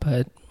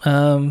 But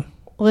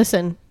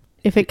listen,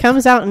 if it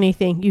comes out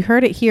anything, you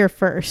heard it here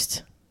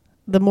first.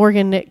 The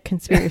Morgan Nick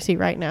conspiracy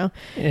right now.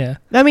 Yeah.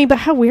 I mean, but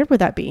how weird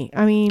would that be?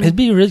 I mean, it'd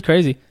be really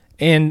crazy.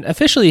 And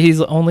officially, he's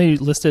only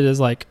listed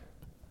as like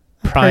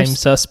prime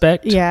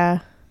suspect. Yeah.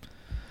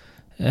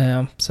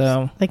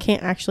 So they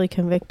can't actually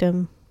convict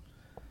him.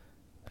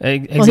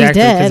 Exactly. Well, he's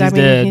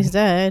dead. He's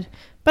dead.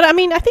 But I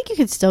mean, I think you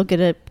could still get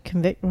a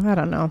convict. I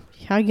don't know.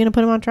 How are you going to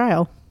put him on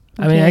trial?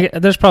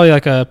 There's probably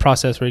like a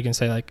process where you can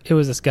say like, it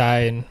was this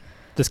guy and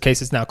this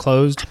case is now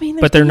closed.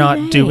 But they're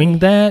not doing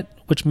that,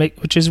 which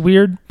is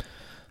weird.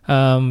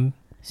 So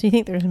you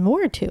think there's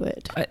more to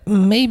it?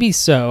 Maybe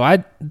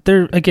so.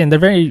 They're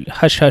very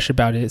hush hush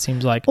about it. It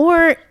seems like,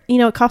 or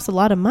it costs a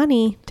lot of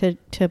money to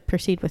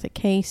proceed with a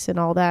case and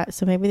all that.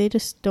 So maybe they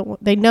just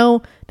don't. They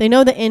know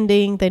the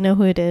ending. They know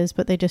who it is,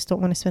 but they just don't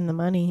want to spend the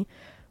money.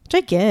 Which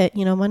I get.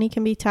 Money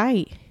can be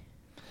tight.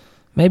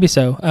 Maybe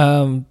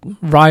so.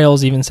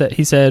 Riles even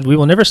said, "We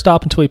will never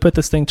stop until we put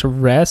this thing to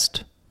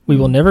rest. We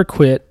will never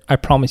quit. I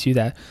promise you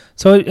that."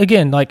 So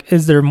again, like,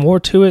 is there more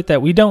to it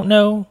that we don't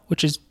know?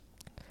 Which is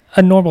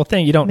a normal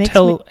thing. You don't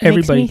tell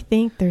everybody. Makes me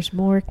think there's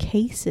more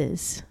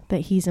cases that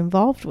he's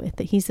involved with,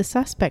 that he's the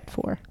suspect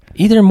for.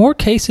 Either more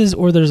cases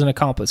or there's an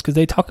accomplice, because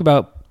they talk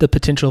about the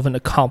potential of an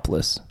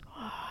accomplice,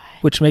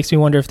 which makes me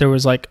wonder if there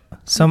was like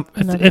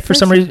if for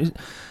some reason,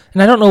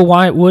 and I don't know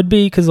why it would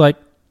be, because like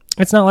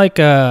it's not like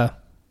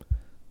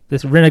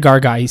this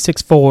Renegar guy. He's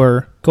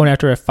 6'4", going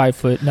after a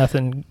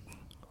 5'0"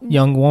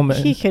 young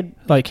woman. He could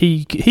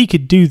he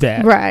could do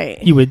that,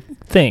 right? You would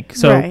think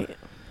so. Right.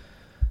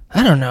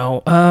 I don't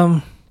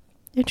know.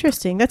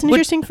 Interesting. That's an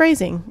interesting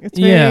phrasing. It's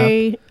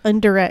very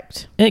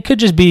indirect. And it could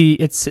just be,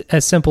 it's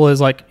as simple as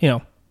like,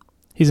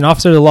 he's an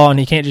officer of the law and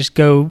he can't just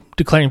go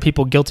declaring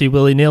people guilty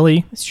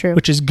willy-nilly. It's true.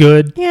 Which is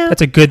good. Yeah.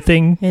 That's a good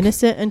thing.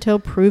 Innocent until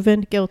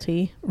proven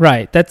guilty.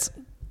 Right. That's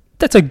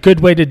a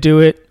good way to do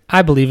it.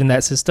 I believe in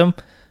that system.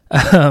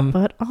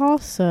 But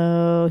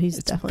also,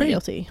 he's definitely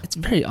guilty. It's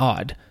very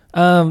odd.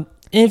 And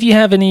if you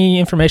have any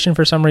information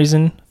for some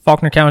reason,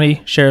 Faulkner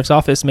County Sheriff's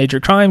Office Major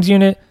Crimes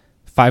Unit,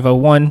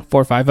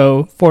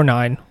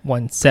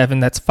 501-450-4917.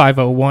 That's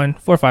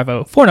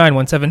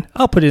 501-450-4917.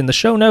 I'll put it in the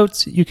show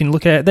notes. You can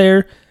look at it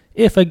there.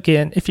 If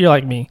you're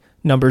like me,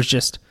 numbers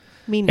just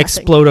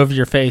explode over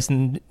your face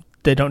and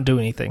they don't do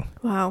anything.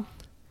 Wow.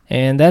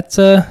 And that's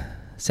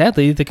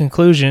sadly the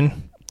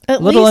conclusion. A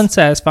little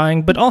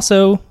unsatisfying, but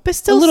still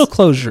a little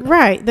closure.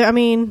 Right. I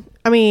mean,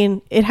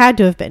 it had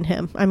to have been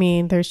him.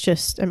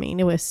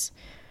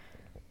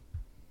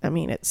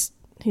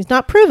 He's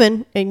not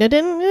proven. It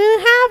didn't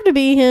have to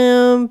be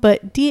him,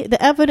 but the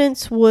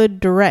evidence would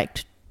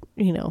direct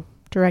you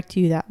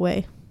that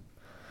way.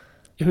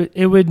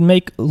 It would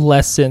make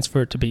less sense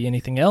for it to be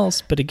anything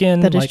else. But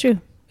again, that is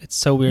true. It's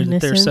so weird that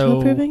they're so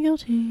proven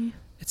guilty.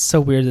 It's so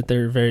weird that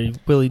they're very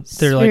very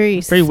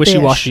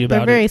wishy-washy about it.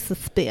 They're very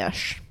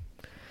suspicious.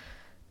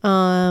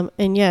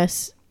 And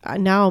yes,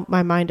 now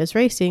my mind is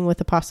racing with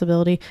the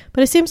possibility,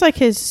 but it seems like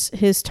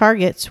his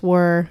targets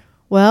were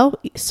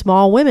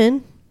small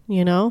women,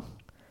 Yeah.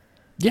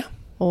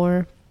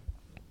 Or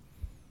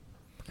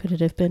could it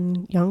have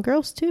been young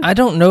girls too? I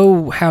don't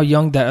know how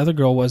young that other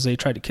girl was they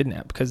tried to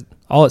kidnap, because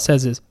all it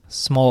says is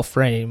small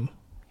frame.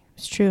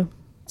 It's true.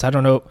 So I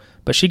don't know,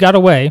 but she got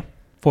away,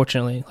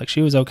 fortunately. Like,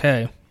 she was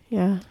okay.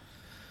 Yeah.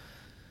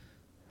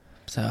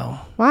 So.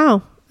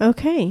 Wow.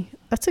 Okay.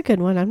 That's a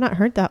good one. I've not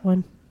heard that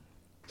one.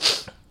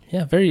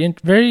 Yeah, very,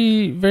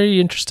 very, very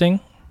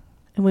interesting.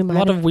 And we a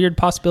lot of weird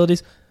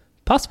possibilities.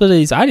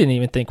 Possibilities I didn't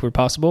even think were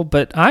possible,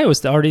 but I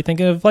was already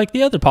thinking of like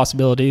the other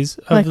possibilities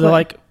of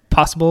the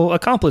possible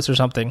accomplice or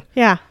something.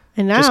 Yeah,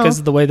 and now just because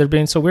of the way they're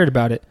being so weird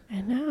about it.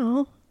 And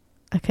now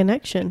a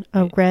connection,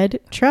 a red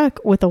truck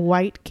with a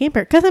white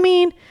camper. Because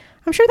I'm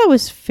sure that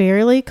was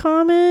fairly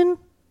common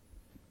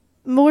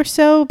more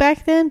so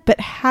back then, but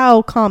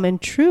how common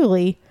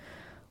truly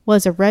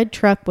was a red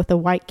truck with a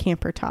white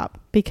camper top,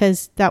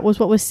 because that was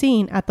what was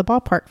seen at the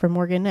ballpark for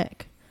Morgan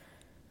Neck.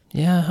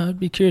 Yeah, I'd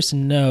be curious to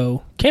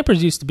know.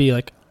 Campers used to be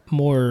like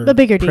more the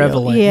bigger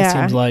prevalent, deal. Yeah, it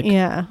seems like.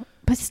 Yeah,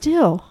 but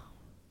still,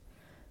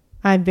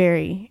 I'm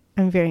very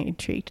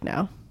intrigued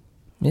now.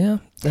 Yeah.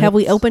 Have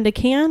we opened a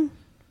can?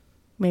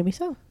 Maybe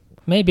so.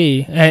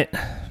 Maybe.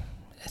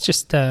 It's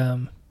just,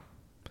 it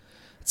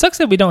sucks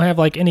that we don't have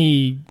like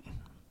any,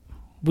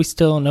 we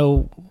still don't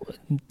know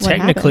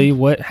technically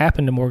what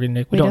happened to Morgan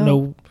Nick. We don't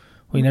know.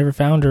 We never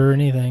found her or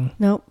anything.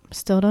 Nope.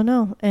 Still don't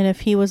know. And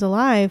if he was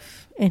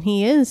alive, and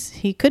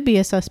he could be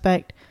a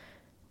suspect,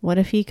 what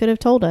if he could have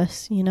told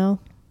us,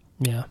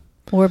 Yeah.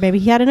 Or maybe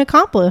he had an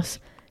accomplice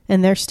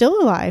and they're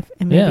still alive,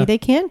 and maybe they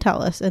can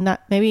tell us, and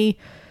that maybe,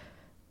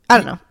 I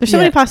don't know. There's so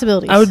many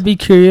possibilities. I would be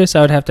curious.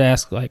 I would have to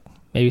ask, like,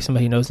 maybe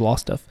somebody who knows law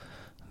stuff.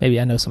 Maybe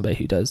I know somebody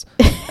who does.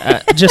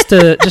 Just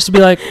to be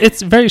like,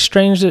 it's very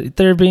strange that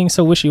they're being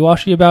so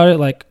wishy-washy about it.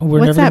 Like,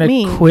 we're never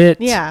going to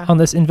quit on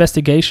this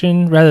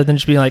investigation, rather than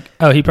just being like,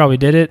 oh, he probably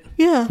did it.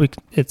 Yeah.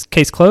 It's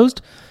case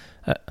closed.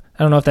 I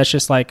don't know if that's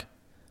just like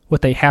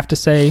what they have to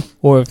say,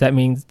 or if that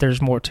means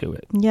there's more to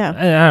it. Yeah.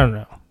 I don't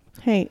know.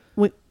 Hey,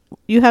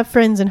 you have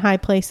friends in high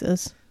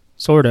places.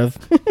 Sort of.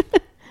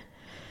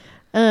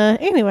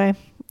 Anyway.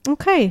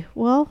 Okay.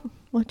 Well,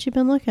 what you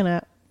been looking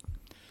at?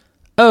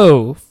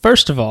 Oh,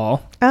 first of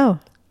all. Oh.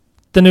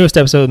 The newest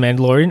episode of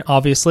Mandalorian,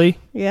 obviously.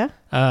 Yeah.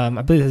 I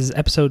believe this is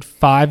episode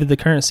 5 of the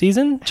current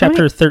season,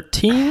 chapter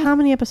 13. How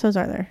many episodes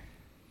are there?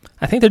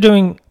 I think they're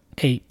doing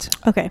 8.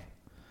 Okay.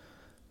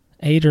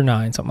 8 or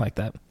 9, something like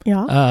that.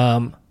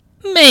 Yeah.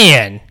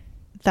 Man.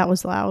 That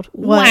was loud.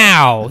 What?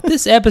 Wow.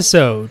 This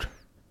episode.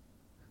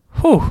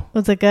 Whew.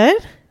 Was it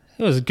good?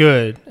 It was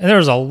good. And there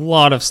was a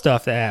lot of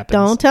stuff that happened.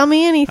 Don't tell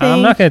me anything.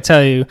 I'm not going to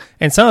tell you.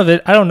 And some of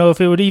it, I don't know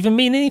if it would even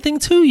mean anything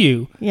to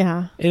you.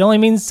 Yeah. It only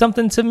means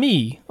something to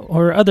me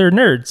or other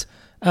nerds.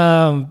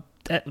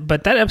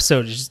 But that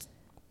episode is just,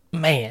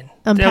 man.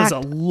 Unpacked.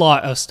 There's a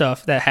lot of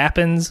stuff that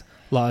happens.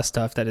 A lot of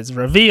stuff that is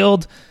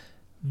revealed.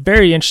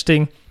 Very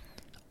interesting.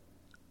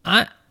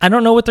 I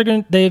don't know what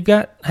they've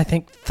got, I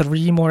think,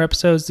 3 more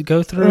episodes to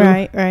go through.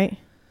 Right.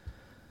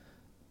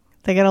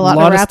 They got a lot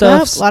to wrap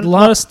up. A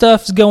lot of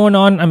stuff's going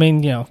on. I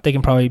mean, they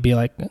can probably be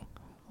like,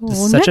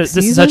 this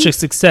is such a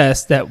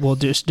success that we'll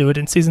just do it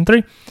in season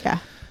 3. Yeah.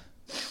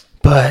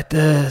 But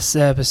this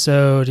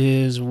episode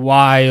is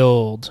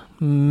wild,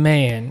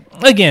 man.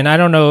 Again, I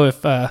don't know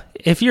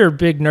if you're a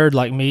big nerd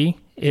like me,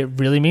 it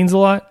really means a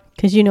lot.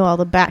 Because you know all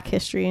the back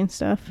history and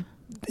stuff.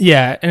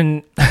 Yeah,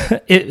 and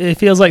it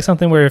feels like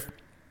something where if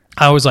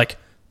I was like,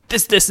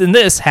 this, and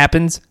this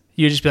happens,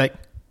 you'd just be like,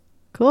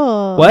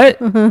 cool. What?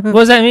 What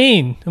does that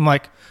mean? I'm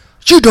like,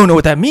 you don't know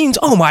what that means?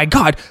 Oh my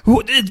God.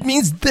 It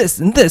means this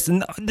and this,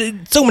 and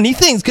so many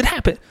things could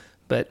happen.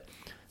 But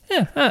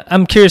yeah,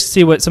 I'm curious to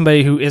see what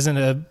somebody who isn't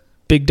a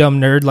big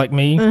dumb nerd like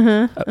me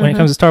when it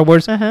comes to Star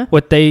Wars,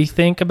 what they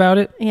think about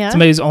it. Yeah.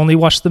 Somebody who's only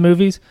watched the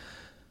movies.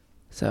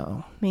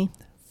 So me.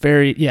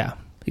 Yeah,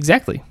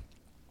 exactly.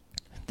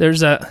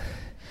 That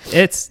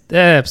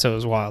episode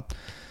was wild.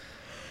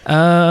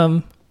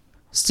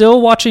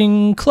 Still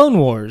watching Clone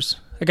Wars.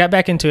 I got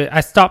back into it.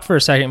 I stopped for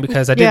a second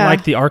because I didn't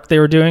like the arc they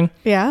were doing.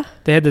 Yeah.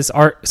 They had this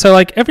arc. So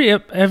like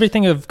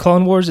everything of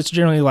Clone Wars, it's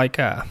generally like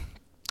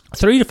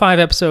 3 to 5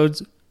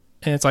 episodes,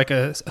 and it's like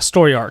a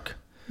story arc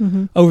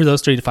over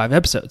those 3 to 5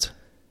 episodes.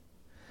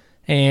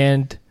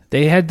 And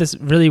they had this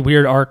really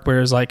weird arc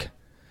where it's like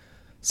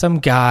some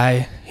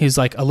guy, he's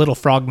like a little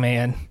frog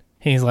man.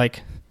 He's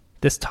like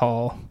this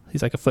tall.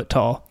 He's like a foot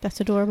tall. That's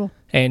adorable.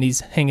 And he's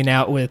hanging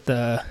out with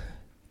the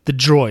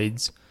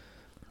droids.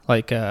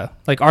 Like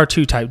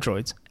R2 type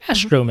droids,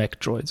 astromech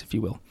droids, if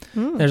you will.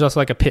 There's also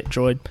like a pit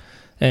droid,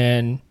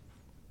 and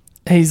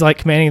he's like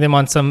commanding them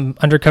on some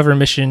undercover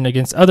mission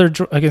against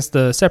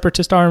the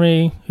Separatist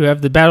army who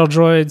have the battle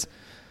droids.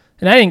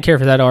 And I didn't care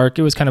for that arc;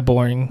 it was kind of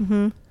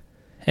boring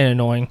and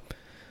annoying.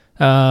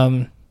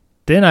 Then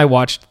I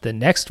watched the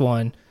next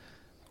one,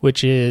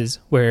 which is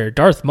where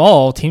Darth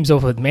Maul teams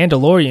up with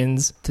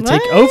Mandalorians to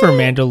take over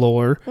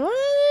Mandalore.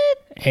 What?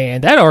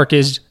 And that arc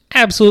is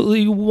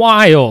absolutely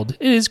wild.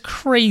 It is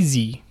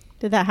crazy.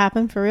 Did that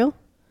happen for real?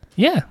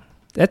 Yeah.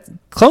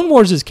 Clone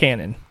Wars is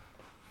canon.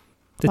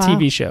 The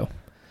TV show.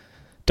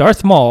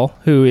 Darth Maul,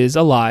 who is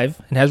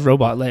alive and has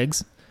robot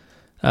legs,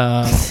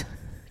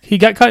 he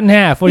got cut in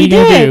half. What are you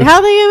going to do? How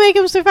are they going to make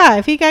him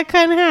survive? He got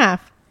cut in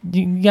half.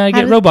 You got to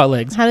get robot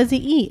legs. How does he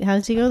eat? How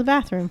does he go to the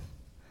bathroom?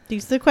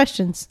 These are the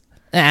questions.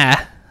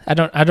 I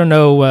don't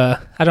know.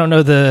 I don't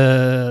know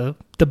the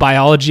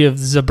biology of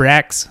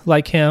Zabrax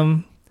like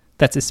him.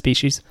 That's his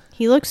species.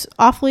 He looks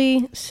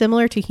awfully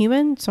similar to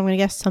human, so I'm going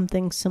to guess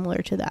something similar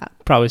to that.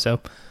 Probably so.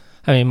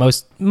 I mean,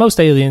 most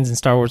aliens in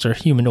Star Wars are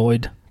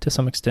humanoid to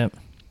some extent.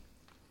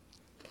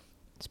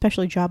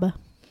 Especially Jabba.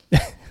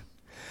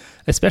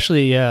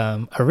 Especially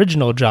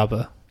original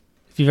Jabba.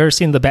 If you've ever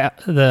seen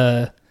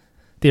the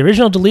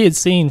original deleted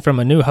scene from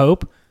A New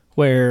Hope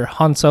where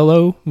Han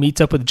Solo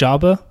meets up with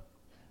Jabba,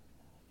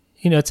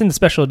 it's in the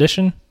special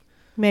edition.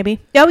 Maybe.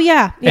 Oh,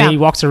 yeah. And he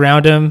walks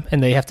around him,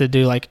 and they have to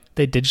do, like,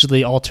 they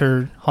digitally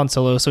alter Han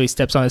Solo, so he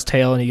steps on his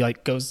tail, and he,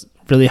 like, goes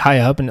really high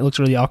up, and it looks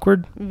really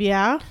awkward.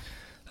 Yeah.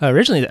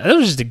 Originally, that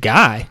was just a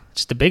guy.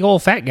 Just a big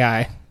old fat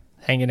guy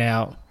hanging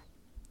out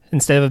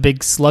instead of a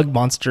big slug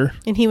monster.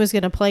 And he was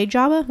going to play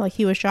Jabba? Like,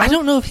 he was Jabba? I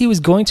don't know if he was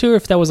going to, or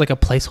if that was, like, a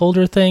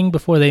placeholder thing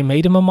before they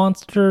made him a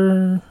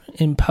monster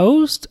in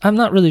post. I'm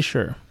not really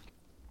sure.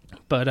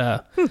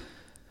 But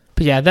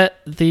yeah,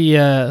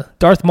 the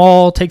Darth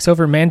Maul takes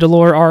over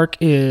Mandalore arc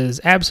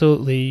is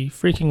absolutely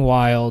freaking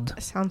wild.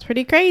 Sounds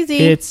pretty crazy.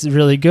 It's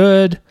really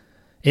good.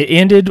 It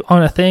ended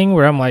on a thing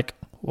where I'm like,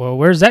 well,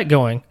 where's that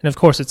going? And of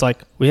course, it's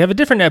like, we have a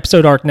different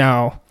episode arc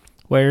now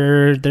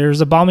where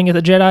there's a bombing at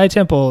the Jedi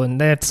Temple and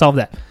they have to solve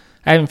that.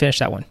 I haven't finished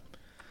that one.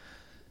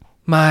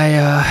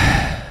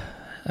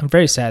 I'm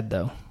very sad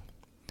though.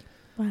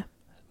 What?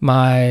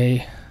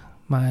 My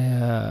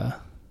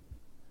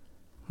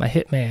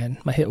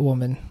hitman, my hit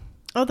woman.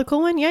 Oh, the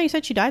cool one? Yeah, you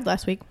said she died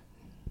last week.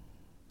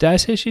 Did I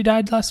say she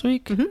died last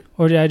week? Mm-hmm.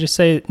 Or did I just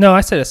say... No,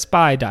 I said a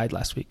spy died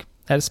last week.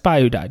 I had a spy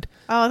who died.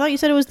 Oh, I thought you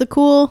said it was the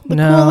cool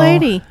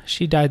lady.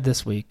 She died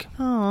this week.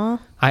 Aw.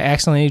 I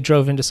accidentally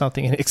drove into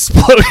something and it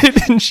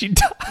exploded and she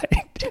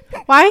died.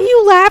 Why are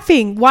you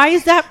laughing? Why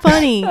is that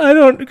funny? I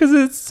don't... Because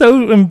it's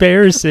so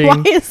embarrassing.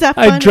 Why is that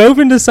funny? I drove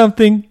into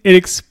something, it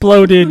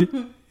exploded,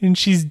 and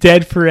she's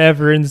dead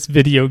forever in this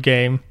video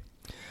game.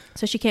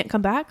 So she can't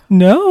come back?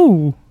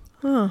 No.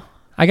 Huh.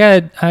 I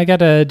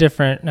got a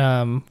different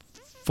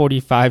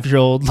 45 to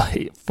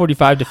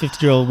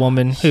 50-year-old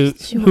woman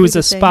who's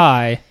a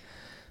spy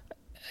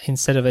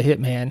instead of a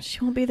hitman. She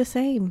won't be the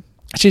same.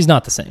 She's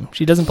not the same.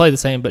 She doesn't play the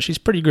same, but she's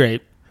pretty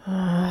great.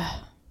 I'm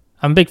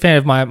a big fan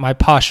of my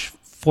posh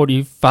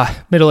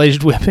 45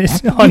 middle-aged women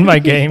on my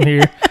game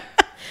here.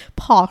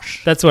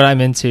 Posh. That's what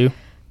I'm into.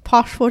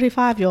 Posh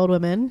 45-year-old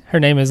women. Her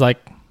name is like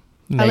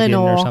Megan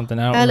Eleanor. or something.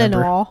 I don't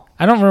remember.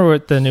 I don't remember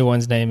what the new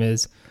one's name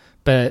is.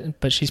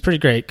 But she's pretty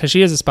great because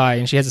she is a spy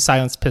and she has a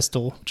silenced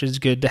pistol, which is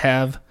good to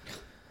have.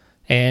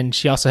 And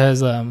she also has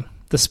the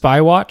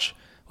spy watch,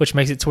 which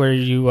makes it to where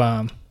you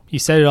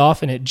set it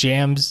off and it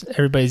jams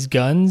everybody's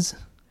guns.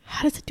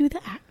 How does it do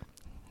that?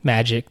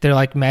 Magic. They're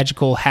like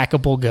magical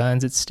hackable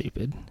guns. It's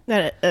stupid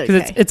because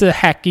Okay. it's a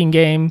hacking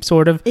game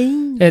sort of.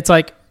 It's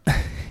like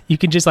you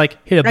can just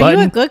like hit a button.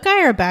 Are you a good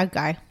guy or a bad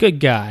guy?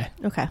 Good guy.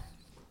 Okay.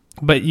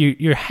 But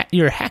you're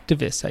a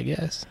hacktivist, I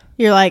guess.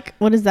 You're like,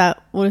 what is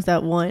that? What is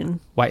that one?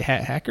 White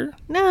hat hacker?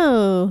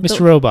 No. Mr.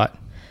 Robot.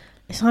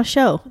 It's not a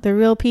show. They're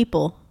real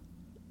people.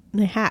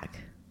 They hack.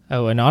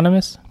 Oh,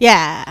 Anonymous?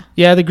 Yeah.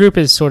 Yeah, the group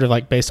is sort of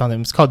like based on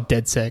them. It's called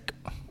DedSec.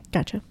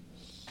 Gotcha.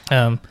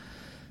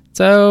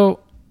 So,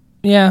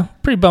 yeah,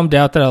 pretty bummed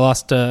out that I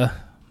lost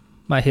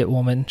my hit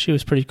woman. She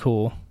was pretty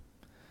cool.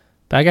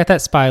 But I got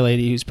that spy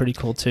lady who's pretty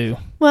cool too.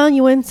 Well,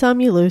 you win some,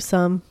 you lose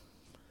some.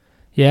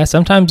 Yeah,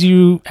 sometimes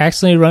you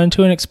accidentally run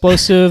into an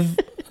explosive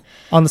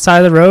on the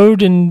side of the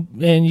road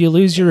and you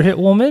lose your hit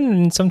woman,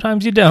 and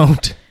sometimes you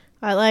don't.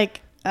 I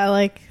like.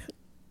 Never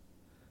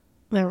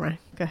mind.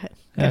 Go ahead.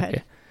 Go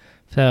ahead.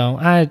 So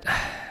I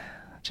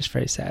just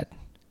very sad.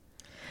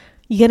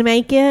 You gonna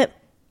make it?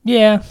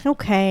 Yeah.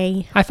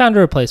 Okay. I found a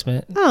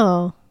replacement.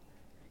 Oh,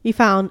 you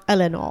found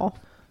Eleanor.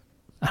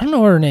 I don't know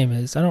what her name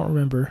is. I don't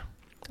remember.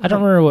 I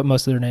don't remember what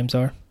most of their names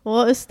are.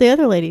 Well, it's the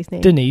other lady's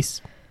name.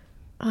 Denise.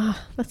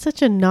 That's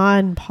such a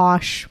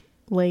non-posh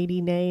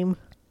lady name.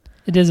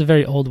 It is a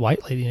very old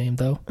white lady name,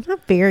 though.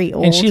 Not very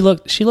old. And she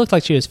looked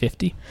like she was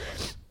 50.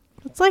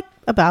 It's like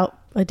about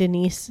a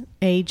Denise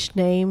aged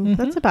name. Mm-hmm.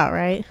 That's about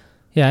right.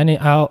 Yeah,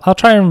 I'll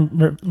try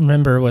and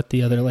remember what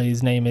the other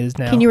lady's name is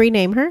now. Can you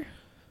rename her?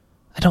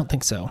 I don't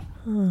think so.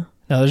 No,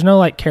 there's no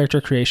like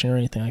character creation or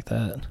anything like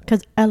that.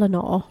 Because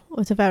Eleanor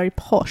was a very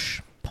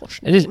posh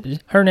name. It is.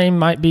 Her name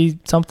might be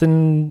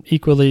something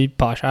equally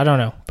posh. I don't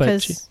know,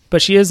 but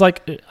she is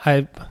like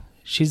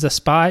she's a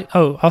spy.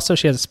 Oh, also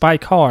she has a spy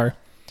car,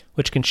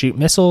 which can shoot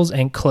missiles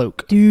and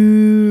cloak.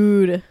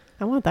 Dude,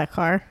 I want that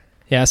car.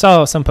 Yeah, I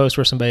saw some post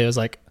where somebody was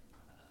like,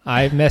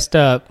 "I messed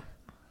up.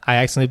 I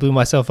accidentally blew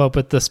myself up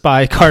with the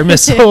spy car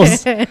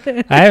missiles."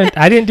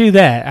 I didn't do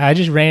that. I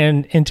just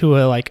ran into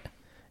a like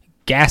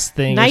gas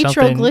thing or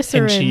something,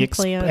 nitroglycerin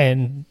and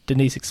and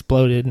Denise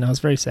exploded, and I was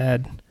very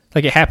sad.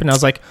 Like it happened, I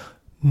was like,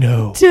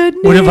 "No,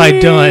 Denise! What have I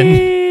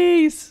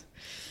done?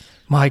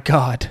 My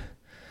God!"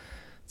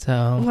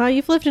 So, well,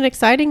 you've lived an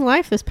exciting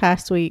life this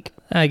past week.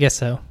 I guess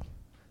so.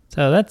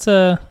 So that's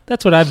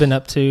what I've been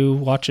up to,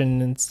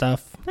 watching and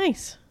stuff.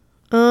 Nice.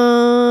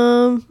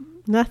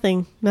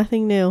 Nothing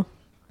new.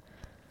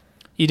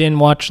 You didn't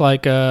watch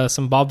like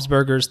some Bob's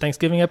Burgers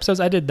Thanksgiving episodes?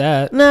 I did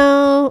that.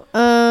 No.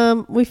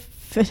 We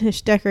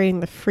finished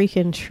decorating the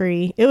freaking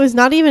tree. It was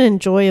not even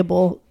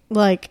enjoyable,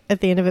 like,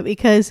 at the end of it,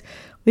 because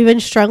we've been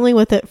struggling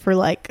with it for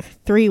like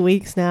 3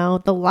 weeks now.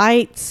 With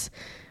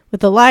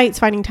the lights,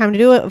 finding time to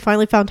do it. We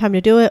finally found time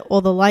to do it.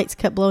 Well, the lights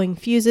kept blowing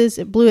fuses.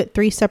 It blew it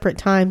 3 separate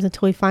times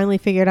until we finally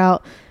figured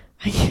out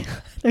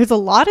there's a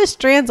lot of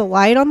strands of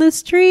light on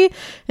this tree,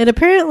 and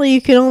apparently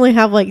you can only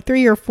have like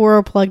 3 or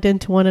 4 plugged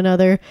into one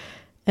another.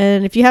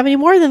 And if you have any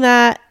more than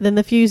that, then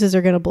the fuses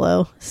are going to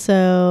blow.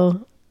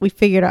 So we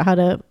figured out how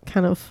to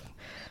kind of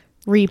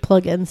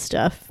re-plug in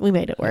stuff. We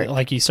made it work.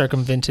 Like you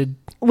circumvented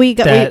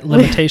that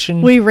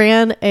limitation? We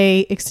ran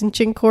a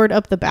extension cord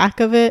up the back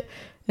of it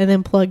and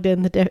then plugged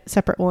in the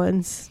separate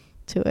ones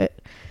to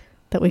it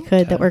that we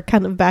could, that were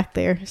kind of back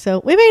there.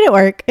 So we made it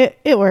work.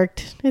 It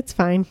worked. It's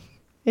fine.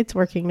 It's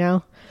working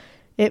now.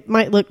 It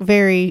might look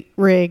very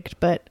rigged,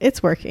 but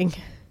it's working.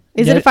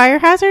 Is it a fire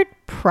hazard?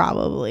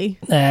 Probably.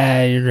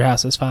 Your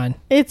house is fine.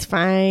 It's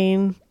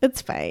fine.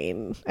 It's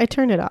fine. I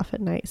turn it off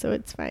at night, so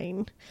it's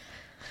fine.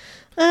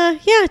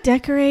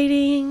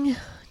 Decorating.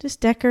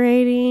 Just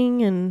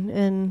decorating,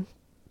 and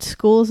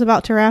school's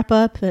about to wrap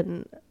up,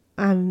 and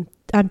I'm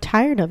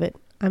tired of it.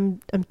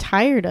 I'm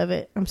tired of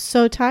it. I'm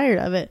so tired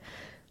of it.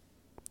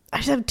 I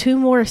just have 2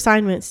 more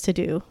assignments to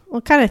do.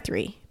 Well, kind of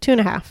 3,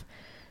 2.5.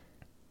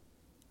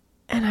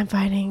 And I'm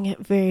finding it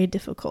very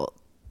difficult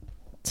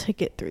to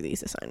get through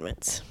these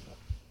assignments.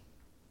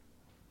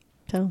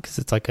 So, because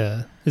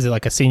is it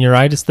like a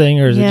senioritis thing,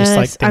 or is it just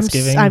like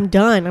Thanksgiving? I'm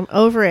done. I'm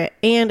over it.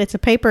 And it's a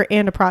paper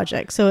and a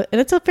project. And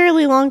it's a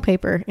fairly long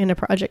paper and a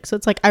project. So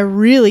it's like, I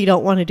really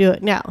don't want to do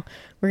it now.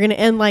 We're going to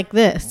end like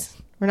this.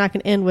 We're not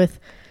going to end with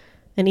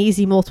an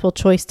easy multiple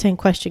choice 10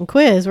 question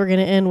quiz. We're going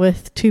to end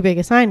with 2 big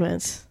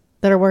assignments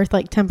that are worth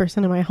like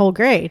 10% of my whole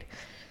grade.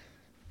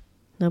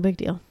 No big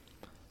deal.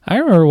 I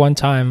remember one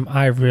time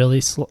I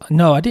really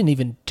I didn't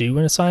even do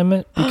an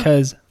assignment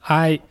because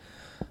UCA,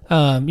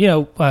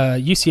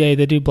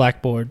 they do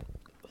Blackboard.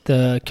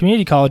 The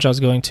community college I was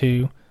going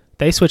to,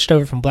 they switched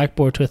over from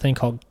Blackboard to a thing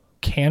called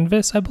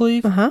Canvas, I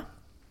believe. Uh-huh.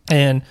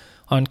 And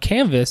on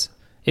Canvas,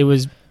 it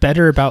was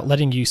better about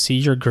letting you see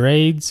your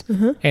grades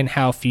and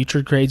how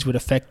future grades would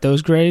affect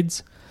those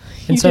grades.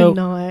 And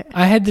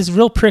I had this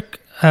real prick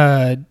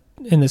in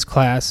this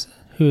class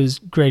who was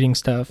grading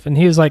stuff, and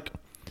he was like,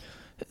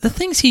 the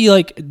things he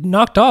like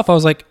knocked off, I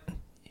was like,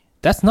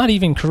 that's not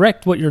even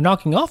correct what you're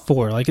knocking off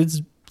for. Like,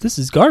 this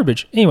is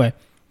garbage. Anyway,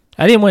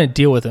 I didn't want to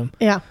deal with him.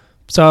 Yeah.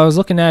 So I was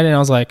looking at it and I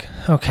was like,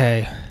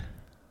 okay,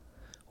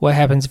 what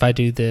happens if I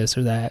do this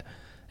or that?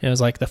 And it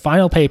was like the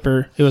final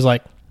paper, it was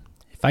like,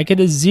 if I get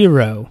a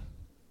 0,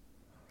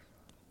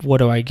 what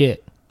do I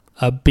get?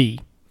 A B.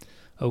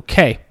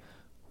 Okay.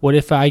 What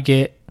if I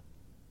get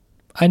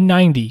a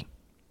 90?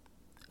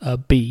 A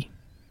B.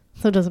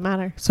 So it doesn't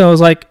matter. So I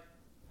was like,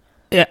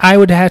 I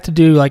would have to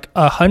do like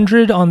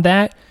 100 on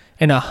that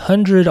and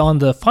 100 on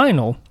the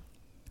final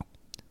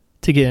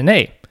to get an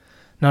A.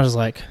 And I was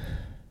like,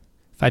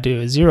 if I do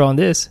a 0 on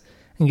this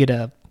and get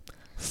a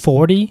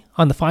 40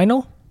 on the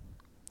final,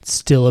 it's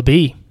still a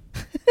B.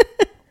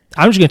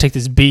 I'm just going to take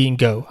this B and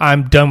go.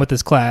 I'm done with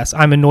this class.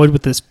 I'm annoyed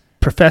with this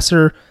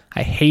professor.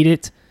 I hate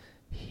it.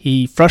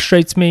 He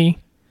frustrates me.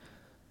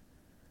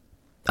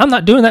 I'm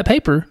not doing that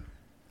paper.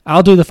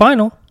 I'll do the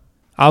final.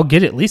 I'll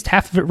get at least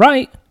half of it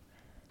right.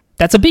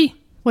 That's a B.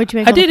 What'd you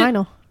make on the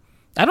final?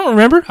 I don't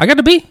remember. I got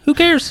a B. Who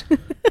cares?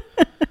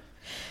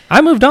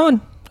 I moved on.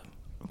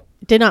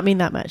 Did not mean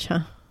that much,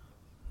 huh?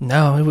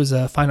 No, it was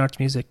fine arts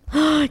music.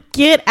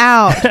 Get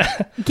out.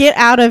 Get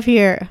out of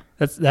here.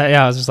 I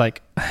was just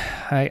like,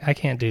 I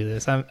can't do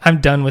this.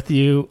 I'm done with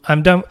you.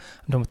 I'm done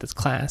with this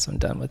class. I'm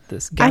done with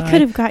this guy. I could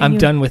have gotten I'm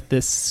done with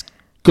this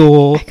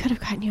school. I could have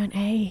gotten you an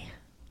A.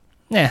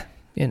 Yeah,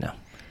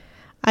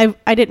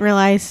 I didn't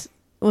realize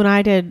when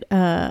I did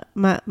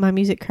my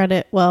music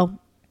credit, well,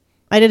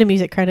 I did a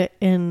music credit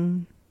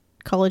in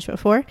college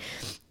before,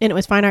 and it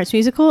was fine arts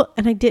musical,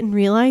 and I didn't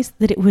realize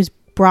that it was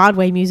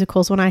Broadway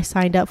musicals when I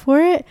signed up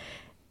for it.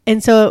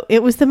 And so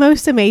it was the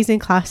most amazing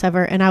class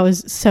ever, and I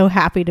was so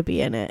happy to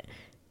be in it.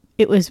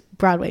 It was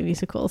Broadway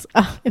musicals.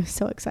 Oh, it was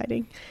so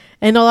exciting.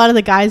 And a lot of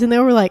the guys in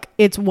there were like,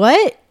 it's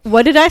what?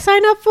 What did I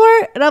sign up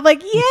for? And I'm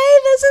like, yay,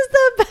 this is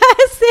the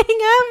best thing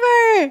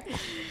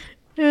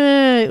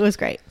ever. It was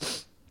great.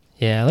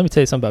 Yeah, let me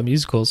tell you something about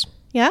musicals.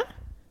 Yeah?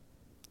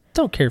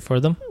 Don't care for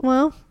them.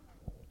 Well,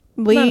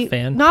 not a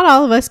fan. Not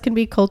all of us can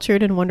be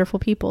cultured and wonderful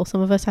people.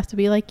 Some of us have to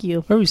be like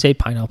you. Where we say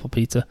pineapple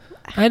pizza.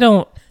 I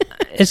don't,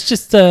 it's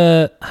just,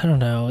 I don't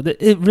know.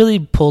 It really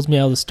pulls me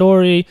out of the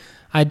story.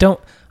 I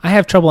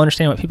have trouble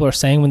understanding what people are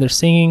saying when they're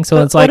singing.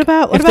 So it's like,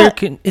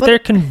 if they're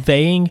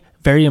conveying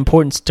very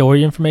important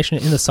story information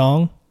in the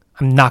song,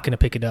 I'm not going to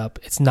pick it up.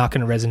 It's not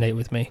going to resonate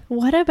with me.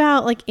 What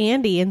about like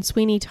Andy and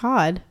Sweeney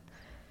Todd?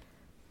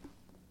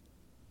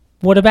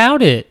 What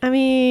about it? I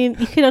mean,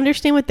 you can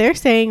understand what they're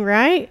saying,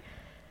 right?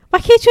 Why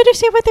can't you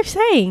understand what they're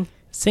saying?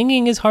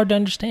 Singing is hard to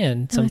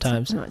understand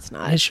sometimes. No, it's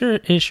not. It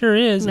sure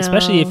is. No.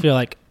 Especially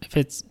if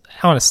it's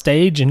on a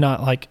stage and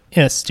not like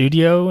in a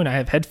studio and I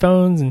have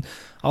headphones and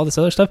all this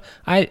other stuff.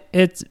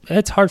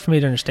 It's hard for me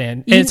to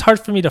understand. And it's hard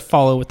for me to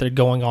follow what they're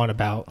going on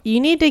about. You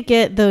need to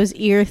get those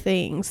ear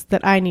things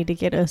that I need to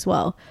get as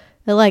well.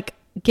 It like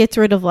gets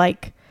rid of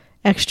like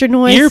extra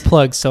noise.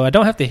 Earplugs so I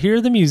don't have to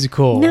hear the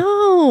musical.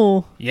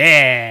 No.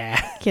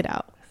 Yeah. Get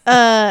out.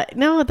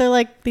 No, they're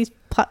like these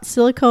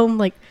silicone,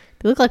 like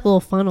they look like little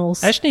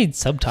funnels. I just need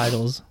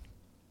subtitles.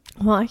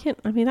 Well,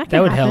 I mean, that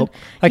would happen. help.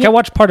 Like, I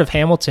watched part of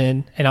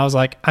Hamilton, and I was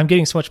like, I'm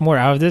getting so much more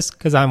out of this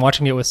because I'm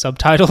watching it with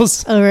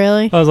subtitles. Oh,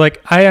 really? I was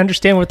like, I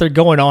understand what they're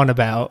going on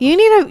about. You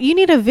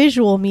need a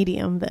visual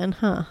medium then,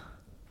 huh?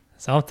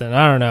 Something.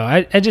 I don't know.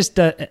 I just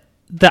the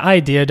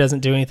idea doesn't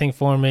do anything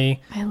for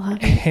me. I love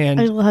it. And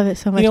I love it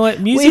so much. You know what?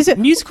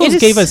 Musicals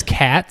gave us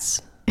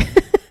Cats.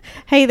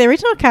 Hey, the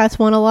original Cats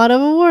won a lot of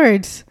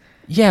awards.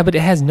 Yeah, but it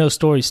has no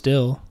story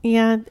still.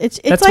 Yeah, it's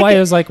that's like why I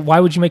was like, why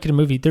would you make it a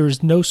movie? There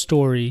is no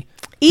story.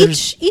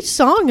 Each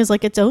song is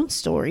like its own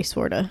story,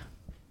 sort of.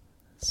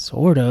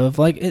 Sort of.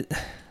 Like it.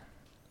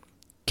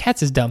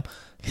 Cats is dumb.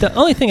 The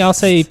only thing I'll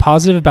say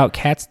positive about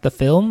Cats the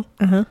film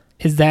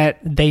is that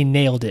they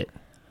nailed it,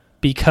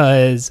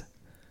 because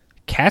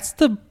Cats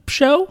the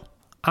show,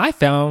 I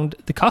found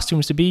the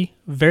costumes to be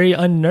very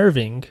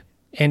unnerving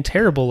and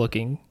terrible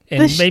looking.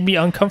 And made me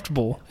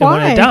uncomfortable. And when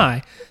I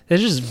die, they're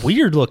just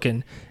weird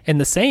looking. And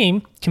the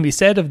same can be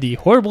said of the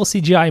horrible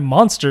CGI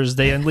monsters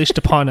they unleashed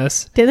upon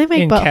us. Did they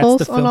make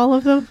buttholes on all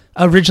of them?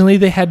 Originally,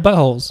 they had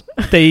buttholes.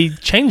 They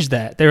changed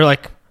that. They were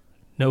like,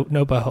 no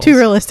buttholes. Too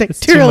realistic.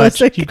 It's too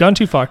realistic. Much. You've gone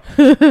too far.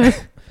 I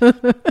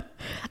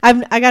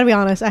got to be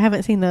honest. I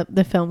haven't seen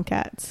the film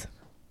Cats.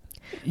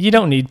 You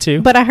don't need to.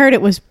 But I heard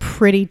it was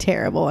pretty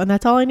terrible. And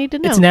that's all I need to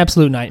know. It's an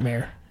absolute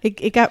nightmare.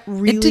 It got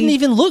really... It didn't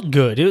even look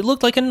good. It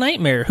looked like a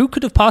nightmare. Who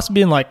could have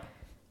possibly been like...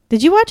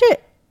 Did you watch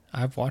it?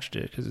 I've watched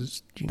it.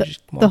 Because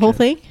the whole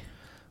thing?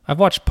 I've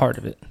watched part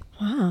of it.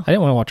 Wow. I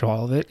didn't want to watch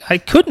all of it. I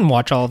couldn't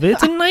watch all of it.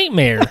 It's a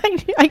nightmare.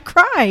 I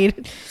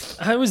cried.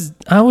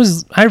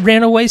 I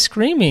ran away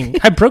screaming.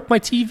 I broke my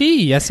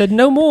TV. I said,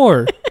 no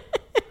more.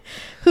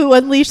 Who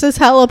unleashed this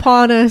hell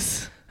upon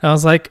us? I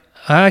was like,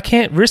 I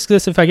can't risk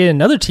this if I get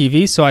another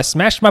TV, so I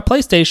smashed my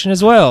PlayStation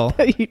as well.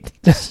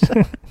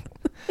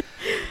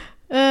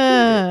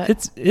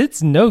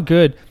 It's no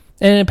good.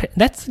 And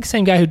that's the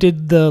same guy who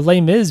did the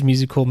Les Mis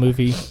musical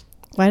movie.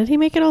 Why did he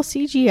make it all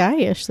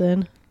CGI-ish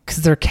then?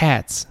 Because they're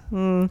cats.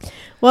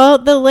 Well,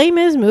 the Les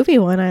Mis movie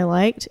one I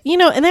liked. You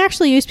know, and they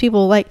actually used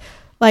people like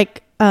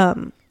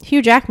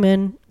Hugh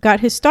Jackman got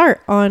his start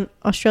on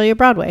Australia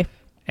Broadway.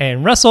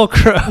 And Russell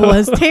Crowe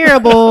was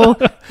terrible.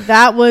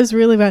 That was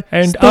really bad.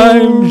 And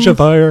I'm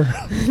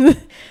Javire.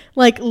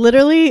 Like,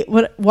 literally,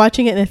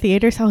 watching it in the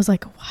theaters, I was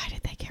like, why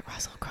did they get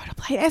Russell Crowe to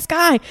play this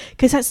guy?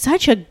 Because that's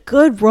such a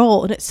good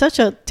role, and it's such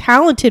a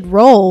talented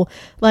role,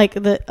 like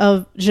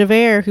of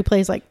Javert, who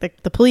plays like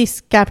the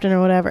police captain or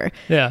whatever.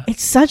 Yeah,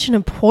 it's such an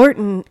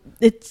important,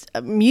 it's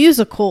a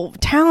musical,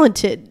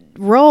 talented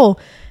role,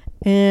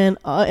 and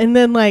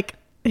then like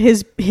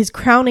his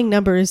crowning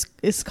number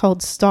is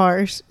called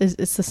Stars.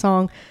 It's the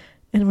song,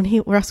 and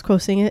when Russell Crowe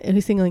sing it, and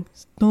he's singing like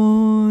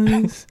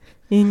Stars.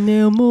 In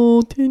their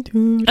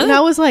multitude. And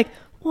I was like,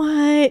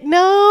 what?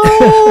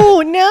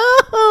 No, no.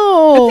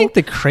 I think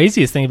the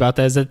craziest thing about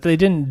that is that they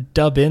didn't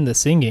dub in the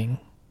singing.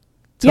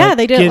 Yeah,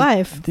 they did it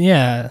live.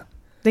 Yeah.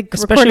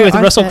 Especially with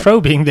Russell Crowe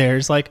being there.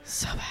 It's like,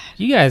 so bad.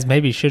 You guys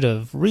maybe should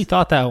have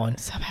rethought that one.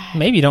 So bad.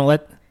 Maybe don't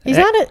let... He's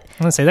not I'm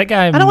going to say that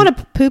guy... I don't want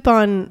to poop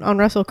on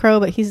Russell Crowe,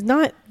 but he's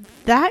not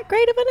that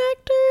great of an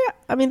actor.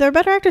 I mean, there are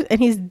better actors,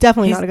 and he's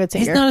definitely not a good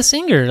singer. He's not a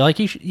singer. Like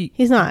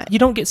he's not. You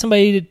don't get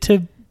somebody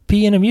to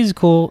be in a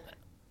musical...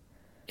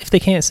 if they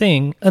can't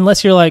sing,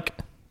 unless you're like,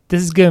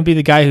 this is going to be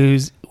the guy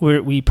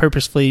where we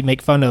purposefully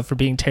make fun of for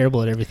being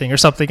terrible at everything or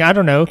something. I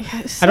don't know.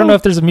 Yeah, I don't know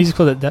if there's a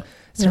musical that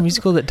a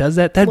musical that does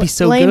that. That'd be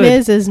so good. Les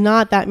Mis is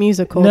not that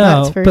musical.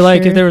 No, that's for but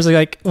like sure. if there was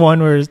like one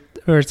where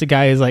it's a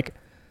guy who's like,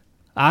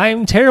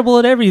 I'm terrible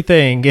at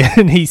everything,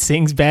 and he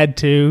sings bad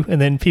too,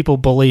 and then people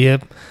bully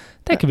him.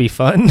 That could be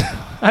fun.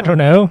 I don't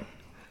know.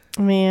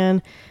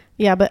 Man,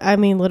 yeah, but I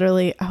mean,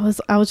 literally, I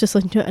was just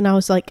listening to it, and I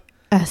was like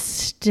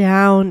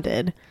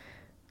astounded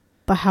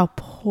by how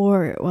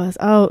poor it was.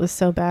 Oh, it was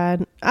so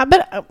bad.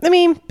 But I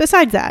mean,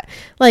 besides that,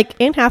 like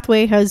Anne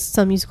Hathaway has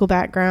some musical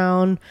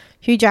background.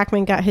 Hugh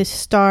Jackman got his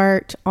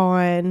start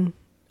on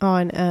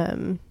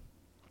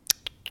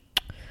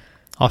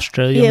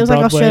Australia. Yeah, it was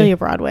Broadway. like Australia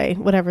Broadway,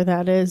 whatever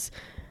that is.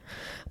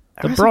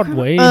 The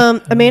Broadway.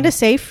 Amanda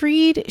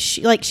Seyfried,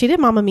 she did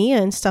Mamma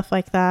Mia and stuff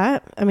like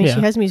that. I mean,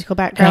 she has musical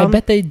background. And I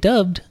bet they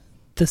dubbed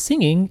the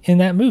singing in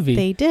that movie.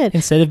 They did.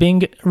 Instead of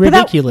being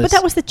ridiculous. But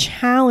that was the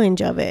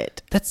challenge of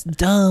it. That's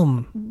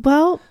dumb.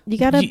 Well, you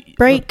gotta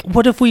break.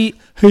 What if hey,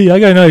 I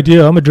got an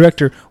idea. I'm a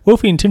director. What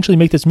if we intentionally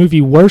make this movie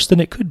worse than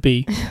it could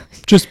be?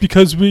 Just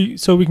because we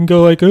can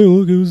go like, oh,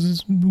 look,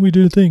 we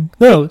did a thing.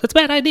 No, that's a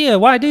bad idea.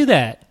 Why do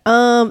that?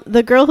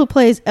 The girl who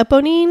plays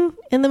Eponine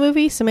in the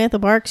movie, Samantha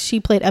Barks, she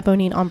played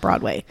Eponine on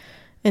Broadway.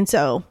 And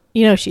so,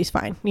 she's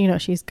fine.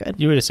 She's good.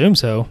 You would assume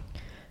so.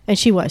 And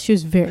she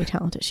was very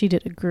talented. She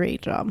did a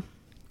great job.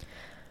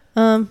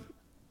 Yeah.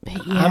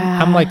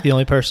 I'm like the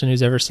only person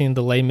who's ever seen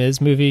the Les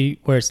Mis movie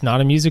where it's not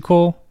a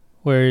musical,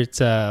 where it's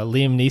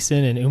Liam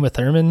Neeson and Uma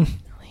Thurman.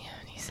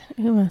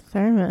 Uma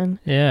Thurman.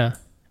 Yeah.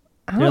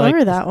 I don't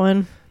remember that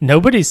one.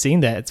 Nobody's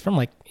seen that. It's from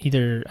I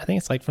think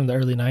it's like from the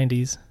early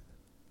 90s.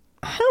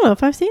 I don't know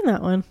if I've seen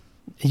that one.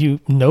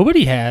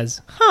 Nobody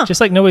has. Huh. Just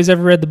like nobody's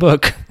ever read the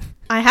book.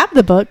 I have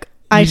the book.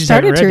 I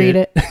started to read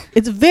it.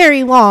 It's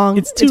very long.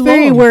 It's too long.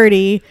 Very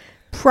wordy.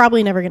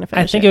 Probably never going to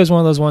finish it. I think it was one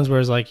of those ones where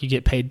it's like you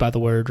get paid by the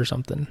word or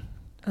something.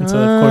 And so,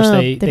 of course,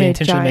 they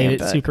intentionally made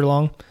it super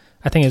long.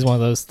 I think it's one of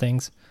those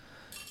things.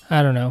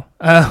 I don't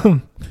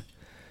know.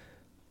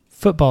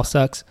 Football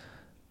sucks.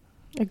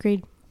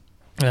 Agreed.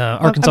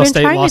 Arkansas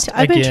State lost again.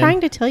 I've been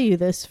trying to tell you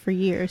this for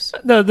years.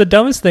 No, the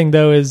dumbest thing,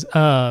 though, is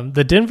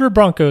the Denver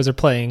Broncos are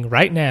playing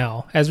right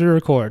now as we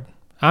record.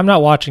 I'm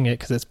not watching it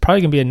because it's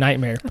probably going to be a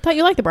nightmare. I thought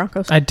you liked the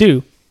Broncos. I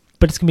do,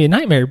 but it's going to be a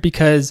nightmare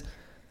because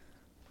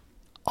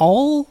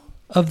all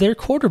of their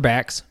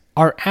quarterbacks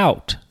are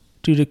out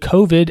due to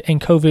COVID and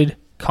COVID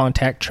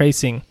contact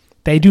tracing.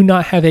 They do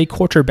not have a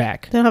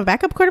quarterback. They don't have a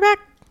backup quarterback?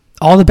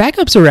 All the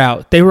backups are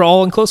out. They were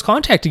all in close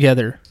contact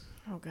together.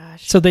 Oh,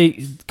 gosh. So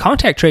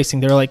contact tracing,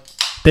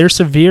 they're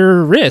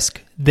severe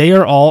risk. They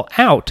are all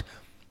out.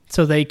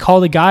 So they call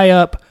the guy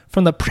up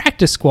from the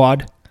practice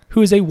squad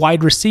who is a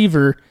wide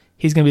receiver.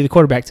 He's going to be the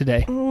quarterback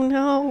today. Oh,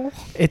 no.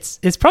 It's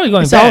probably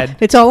going bad.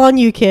 It's all on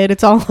you, kid.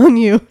 It's all on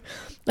you.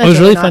 What was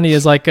really funny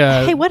is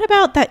hey, what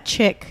about that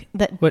chick?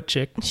 What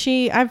chick?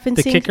 I've been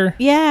seeing. The kicker?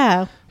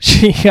 Yeah.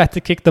 She got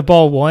to kick the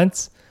ball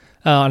once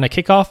on a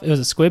kickoff. It was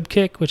a squib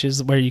kick, which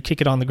is where you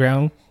kick it on the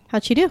ground.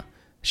 How'd she do?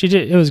 She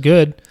did. It was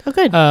good. Oh,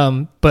 good.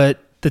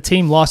 But the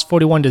team lost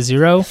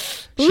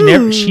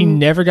 41-0. She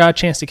never got a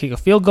chance to kick a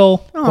field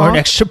goal or an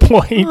extra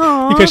point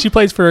because she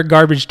plays for a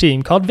garbage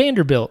team called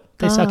Vanderbilt.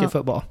 They suck at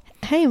football.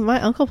 Hey,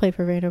 my uncle played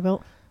for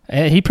Vanderbilt.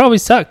 He probably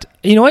sucked.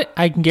 You know what?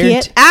 I can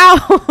guarantee. Get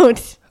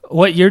out.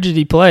 What year did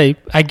he play?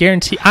 I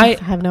guarantee. I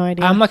have no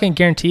idea. I'm not going to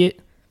guarantee it,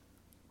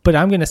 but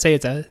I'm going to say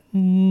it's a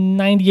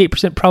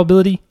 98%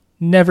 probability.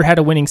 Never had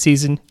a winning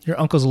season. Your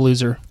uncle's a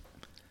loser.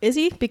 Is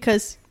he?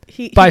 Because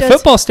by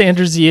football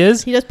standards, he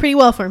is. He does pretty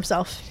well for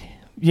himself.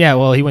 Yeah,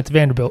 well, he went to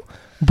Vanderbilt,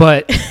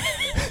 but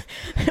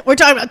we're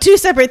talking about two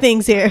separate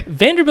things here.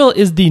 Vanderbilt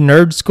is the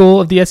nerd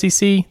school of the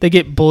SEC. They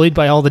get bullied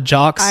by all the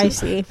jocks. I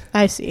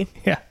see.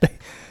 Yeah,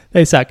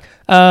 they suck.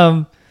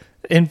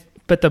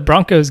 But the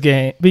Broncos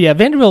game, but yeah,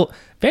 Vanderbilt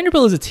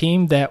is a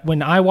team that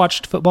when I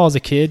watched football as a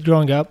kid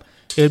growing up,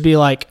 it would be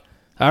like,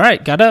 all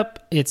right, got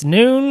up, it's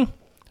noon,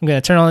 I'm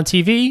going to turn on the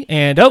TV,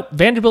 and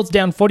Vanderbilt's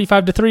down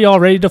 45-3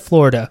 already to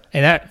Florida.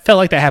 And that felt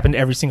like that happened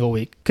every single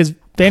week because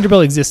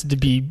Vanderbilt existed to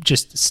be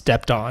just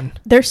stepped on.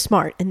 They're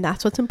smart, and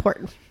that's what's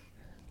important.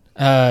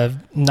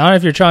 Not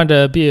if you're trying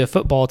to be a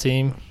football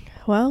team.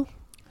 Well,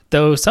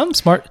 though some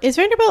smart. Is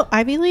Vanderbilt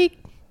Ivy League?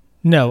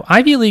 No,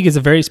 Ivy League is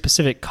a very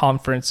specific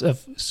conference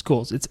of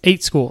schools. It's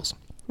 8 schools.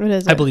 What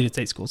is it? I believe it's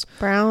 8 schools.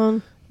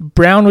 Brown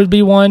would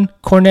be one.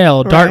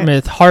 Cornell,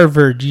 Dartmouth,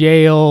 Harvard,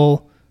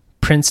 Yale,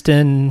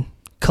 Princeton,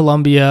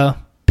 Columbia,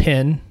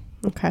 Penn.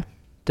 Okay.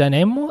 Did I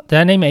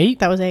name 8?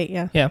 That was 8,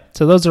 yeah. Yeah,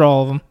 so those are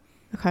all of them.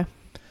 Okay.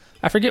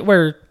 I forget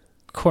where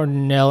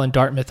Cornell and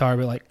Dartmouth are,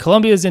 but like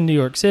Columbia's in New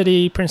York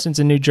City, Princeton's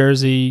in New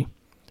Jersey,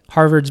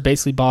 Harvard's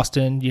basically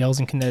Boston, Yale's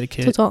in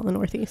Connecticut. So it's all in the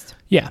Northeast.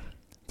 Yeah.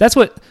 That's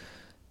what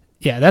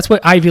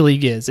Ivy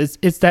League is.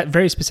 It's that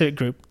very specific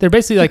group. They're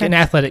basically like an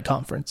athletic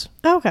conference.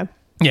 Oh, okay.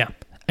 Yeah.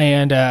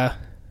 And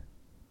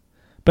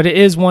but it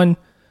is one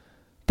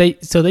they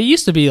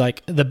used to be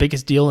like the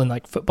biggest deal in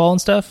like football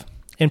and stuff,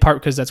 in part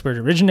because that's where it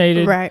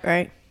originated.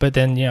 Right. But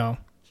then,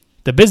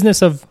 the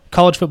business of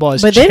college football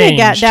has changed. But then it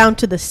got down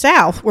to the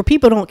South where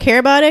people don't care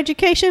about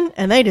education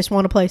and they just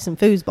want to play some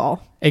foosball.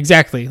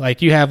 Exactly.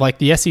 Like you have like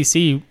the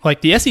SEC,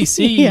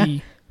 yeah.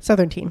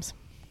 Southern teams.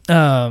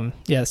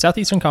 The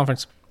Southeastern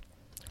Conference.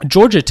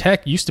 Georgia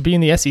Tech used to be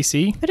in the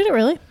SEC. Did it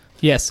really?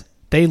 Yes.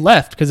 They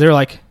left because they're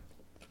like,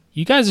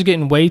 you guys are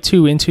getting way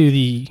too into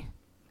the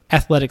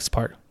athletics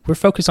part. We're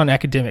focused on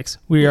academics.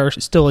 We are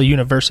still a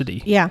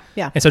university. Yeah.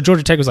 And so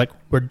Georgia Tech was like,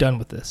 we're done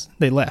with this.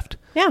 They left.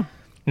 Yeah.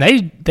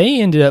 And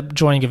they ended up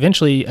joining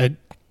eventually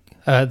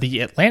the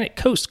Atlantic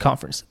Coast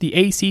Conference, the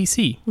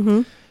ACC.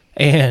 Mm-hmm.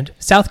 And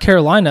South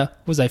Carolina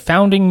was a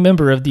founding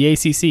member of the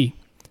ACC.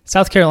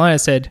 South Carolina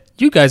said,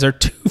 you guys are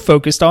too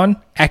focused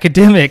on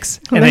academics,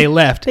 and they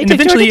left. They and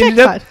eventually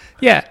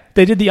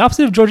they did the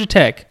opposite of Georgia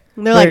Tech.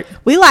 And they're like,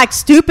 we like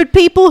stupid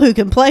people who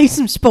can play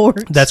some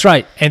sports. That's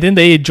right. And then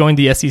they joined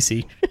the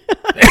SEC.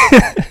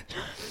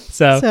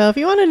 So if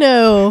you want to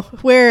know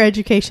where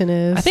education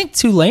is. I think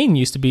Tulane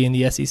used to be in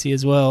the SEC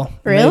as well.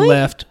 Really? They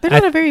left. They're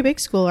not a very big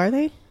school, are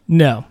they?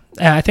 No.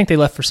 I think they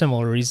left for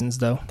similar reasons,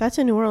 though. That's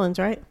in New Orleans,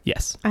 right?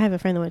 Yes. I have a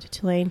friend that went to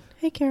Tulane.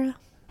 Hey, Kara.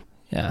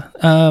 Yeah.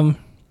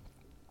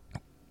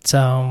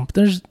 So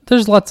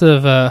there's lots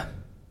of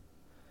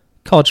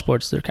college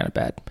sports that are kind of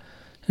bad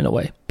in a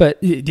way. But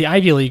the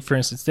Ivy League, for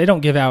instance, they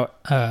don't give out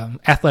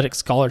athletic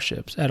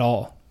scholarships at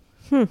all.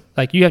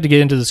 Like you have to get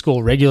into the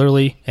school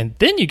regularly, and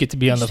then you get to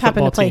be on the football team.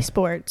 Happen to play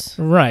sports,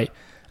 right?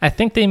 I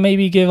think they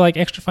maybe give like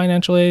extra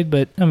financial aid,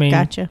 but I mean,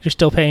 gotcha. You're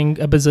still paying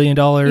 $1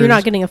 bazillion. You're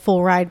not getting a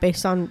full ride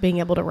based on being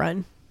able to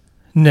run.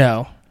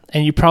 No,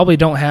 and you probably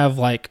don't have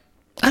like,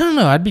 I don't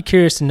know. I'd be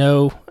curious to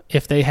know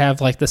if they have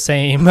like the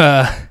same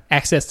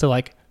access to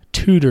like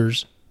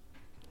tutors,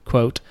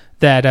 quote,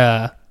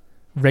 that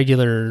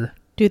regular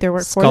do their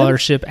work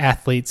scholarship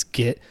athletes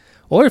get,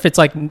 or if it's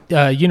like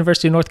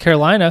University of North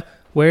Carolina,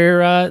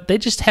 where they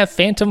just have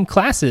phantom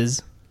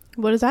classes.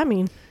 What does that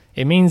mean?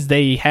 It means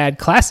they had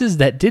classes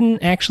that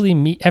didn't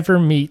actually ever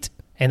meet,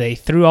 and they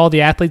threw all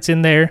the athletes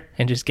in there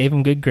and just gave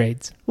them good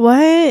grades.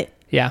 What?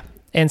 Yeah.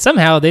 And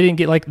somehow they didn't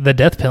get like the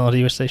death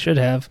penalty, which they should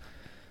have.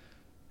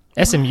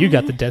 SMU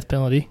got the death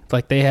penalty.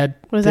 Like they had.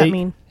 What does that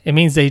mean? It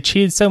means they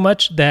cheated so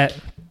much that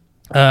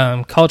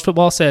college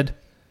football said,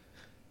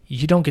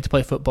 you don't get to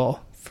play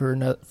football for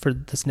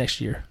this next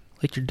year.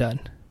 Like you're done.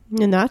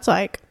 And that's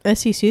like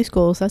SEC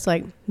schools. That's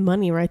like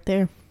money right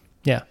there.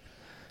 Yeah.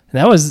 And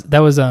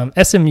that was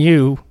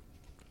SMU,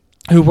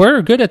 who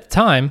were good at the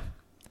time,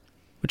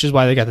 which is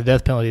why they got the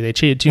death penalty. They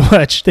cheated too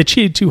much. They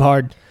cheated too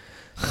hard.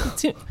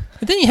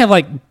 But then you have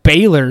like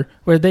Baylor,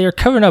 where they are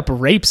covering up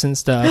rapes and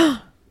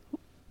stuff.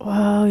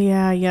 Oh,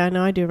 yeah.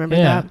 No, I do remember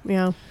that.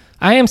 Yeah.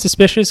 I am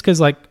suspicious because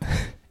like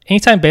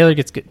anytime Baylor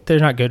gets good, they're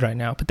not good right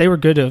now, but they were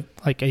good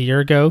like a year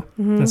ago.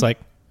 Mm-hmm. It's like,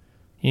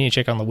 you need to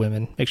check on the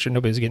women, make sure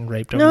nobody's getting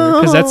raped over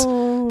there.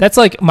 Because that's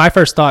like my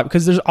first thought,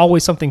 because there's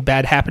always something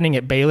bad happening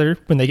at Baylor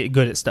when they get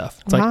good at stuff.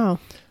 It's like,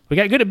 we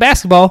got good at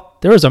basketball.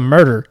 There was a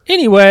murder.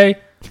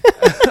 Anyway,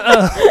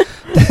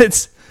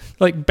 it's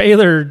like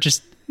Baylor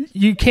just,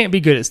 you can't be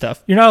good at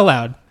stuff. You're not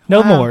allowed.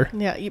 No more.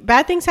 Yeah.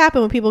 Bad things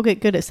happen when people get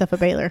good at stuff at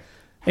Baylor.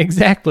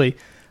 Exactly.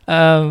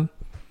 But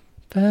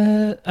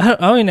I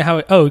don't even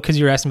know how. Because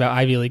you were asking about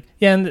Ivy League.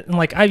 Yeah, and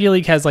like Ivy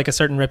League has like a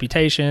certain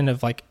reputation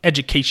of like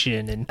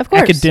education and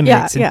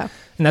academics. And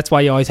that's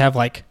why you always have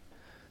like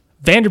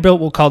Vanderbilt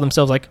will call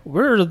themselves like,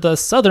 we're the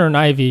Southern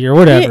Ivy or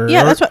whatever.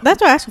 Yeah, that's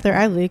what I asked with their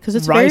Ivy League, because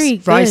it's very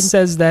good. Rice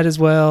says that as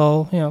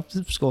well. You know,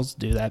 schools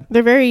do that.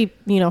 They're very,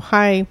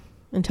 high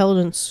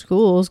intelligence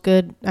schools,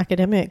 good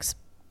academics.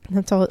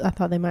 That's all. I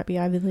thought they might be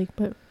Ivy League,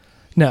 but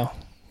no.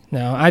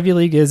 Ivy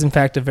League is in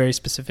fact a very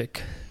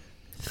specific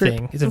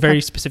thing. It's a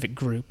very specific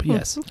group.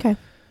 Yes. Okay.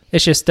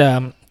 It's just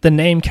the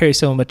name carries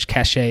so much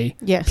cachet.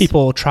 Yes.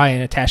 People try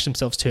and attach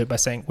themselves to it by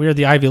saying we're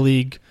the Ivy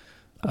League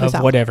of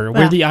whatever. Yeah.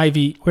 We're the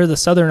Ivy. We're the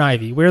Southern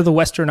Ivy. We're the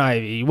Western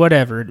Ivy.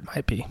 Whatever it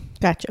might be.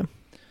 Gotcha.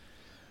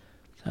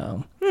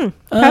 So,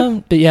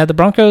 but yeah, the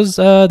Broncos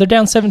they're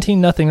down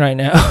 17-0 right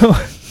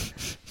now.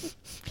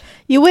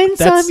 You win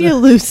some, you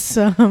lose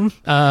some.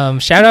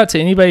 Shout out to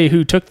anybody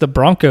who took the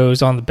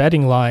Broncos on the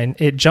betting line.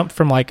 It jumped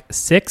from like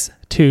 6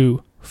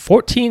 to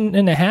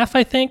 14.5,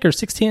 I think, or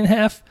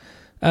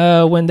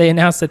 16.5, when they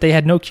announced that they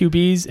had no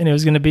QBs and it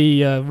was going to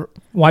be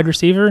wide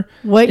receiver.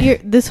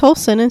 This whole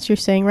sentence you're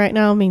saying right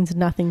now means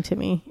nothing to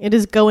me. It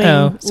is going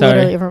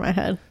literally over my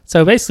head.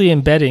 So basically, in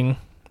betting,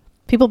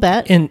 people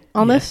bet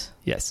on this.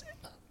 Yes,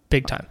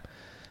 big time.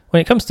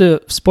 When it comes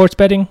to sports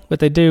betting, what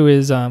they do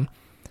is you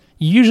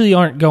usually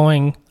aren't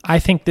going, I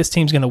think this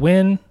team's going to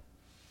win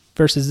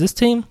versus this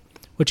team.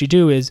 What you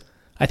do is,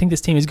 I think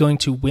this team is going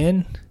to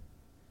win,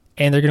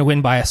 and they're going to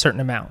win by a certain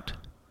amount.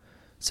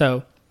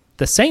 So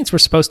the Saints were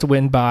supposed to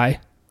win by,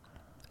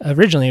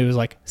 originally it was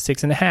like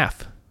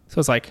 6.5. So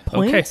it's like,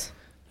 points? Okay.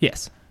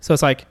 Yes. So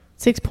it's like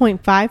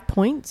 6.5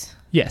 points?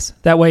 Yes.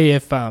 That way,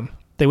 if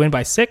they win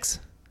by 6,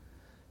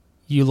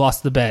 you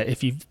lost the bet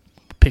if you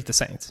picked the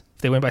Saints.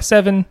 If they win by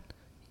 7,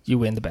 you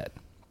win the bet.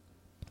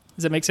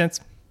 Does that make sense?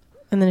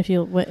 And then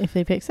if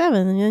they pick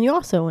 7, then you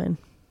also win.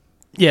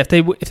 Yeah, if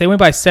they win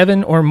by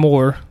 7 or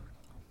more,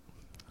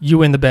 you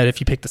win the bet if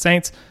you pick the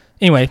Saints.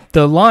 Anyway,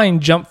 the line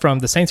jumped from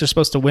the Saints are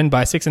supposed to win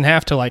by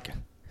 6.5 to like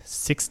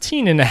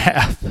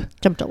 16.5.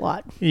 Jumped a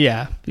lot.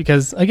 Yeah,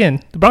 because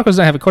again, the Broncos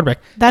don't have a quarterback.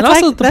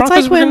 The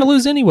Broncos were going to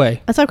lose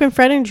anyway. That's like when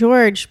Fred and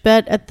George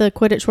bet at the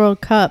Quidditch World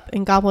Cup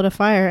in Goblet of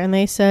Fire, and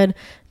they said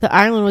the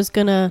Ireland was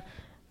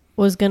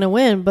gonna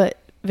win, but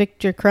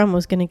Victor Crumb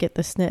was gonna get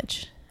the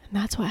snitch,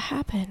 and that's what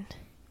happened.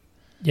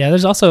 Yeah,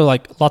 there's also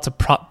like lots of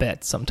prop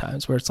bets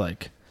sometimes where it's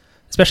like,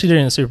 especially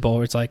during the Super Bowl,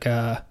 where it's like,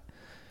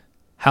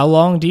 how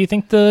long do you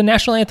think the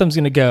national anthem's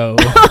going to go?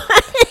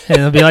 And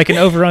it'll be like an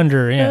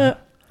over-under. Yeah.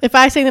 If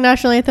I sing the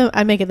national anthem,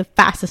 I'd make it the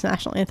fastest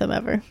national anthem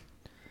ever.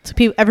 So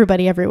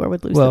everybody everywhere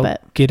would lose the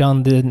bet. Get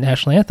on the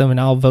national anthem and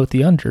I'll vote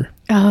the under.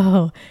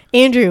 Oh,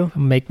 Andrew.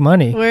 Make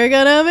money. We're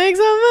going to make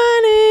some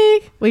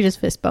money. We just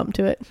fist bumped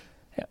to it.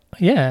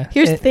 Yeah.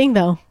 Here's the thing,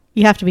 though.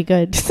 You have to be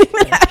good to sing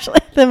the national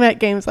anthem at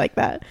games like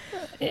that.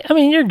 I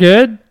mean, you're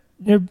good.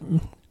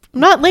 I'm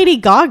not Lady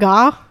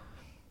Gaga.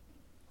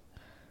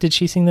 Did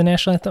she sing the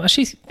national anthem?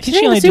 She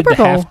only did the Super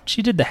Bowl.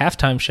 She did the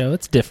halftime show.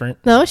 It's different.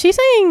 No, she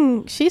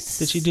sang.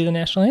 Did she do the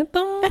national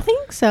anthem? I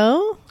think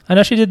so. I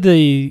know she did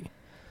the.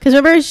 Because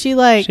remember, she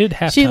did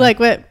halftime. She like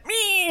went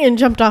and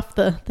jumped off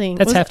the thing.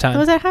 That's halftime.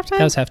 Was that halftime?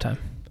 That was halftime.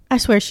 I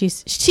swear she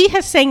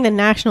has sang the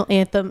national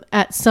anthem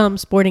at some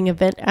sporting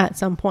event at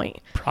some point.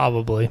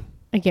 Probably.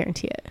 I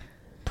guarantee it.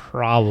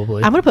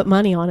 Probably. I'm gonna put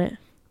money on it.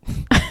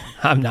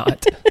 I'm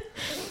not.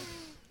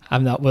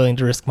 I'm not willing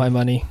to risk my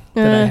money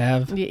that I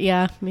have.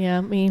 Yeah,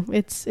 me.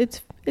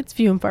 It's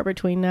few and far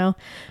between now.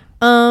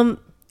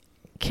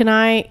 Can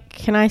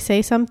I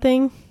say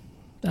something?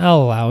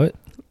 I'll allow it.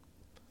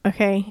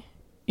 Okay.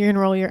 You're gonna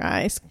roll your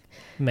eyes.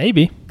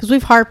 Maybe. Because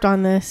we've harped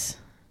on this.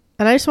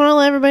 And I just want to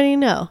let everybody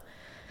know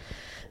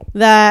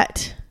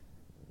that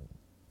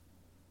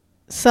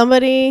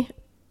somebody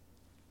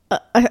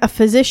a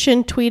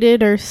physician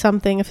tweeted or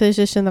something, a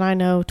physician that I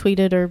know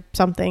tweeted or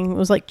something. It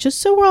was like,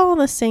 just so we're all on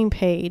the same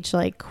page,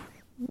 like,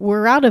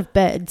 we're out of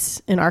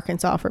beds in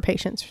Arkansas for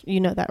patients. You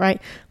know that,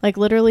 right? Like,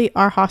 literally,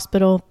 our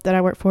hospital that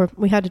I work for,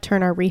 we had to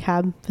turn our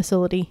rehab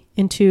facility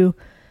into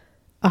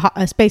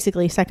a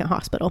basically second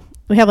hospital.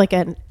 We have like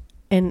an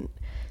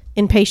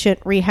inpatient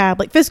rehab,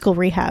 like physical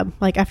rehab,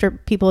 like after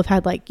people have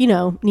had like, you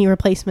know, knee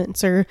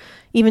replacements or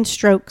even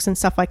strokes and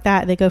stuff like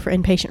that, they go for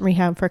inpatient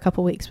rehab for a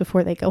couple weeks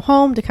before they go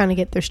home to kind of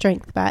get their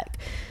strength back.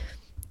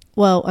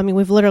 Well, I mean,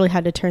 we've literally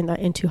had to turn that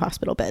into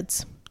hospital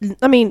beds.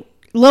 I mean,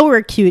 lower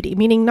acuity,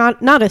 meaning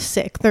not as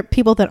sick. There are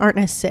people that aren't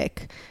as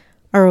sick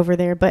are over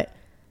there, but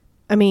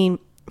I mean,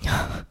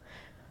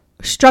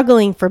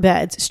 struggling for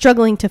beds,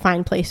 struggling to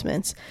find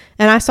placements.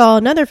 And I saw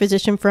another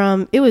physician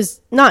it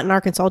was not in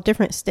Arkansas,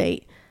 different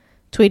state,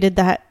 tweeted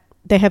that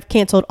they have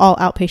canceled all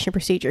outpatient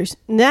procedures.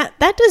 And that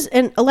does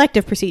an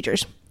elective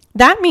procedures.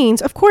 That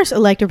means, of course,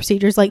 elective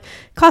procedures like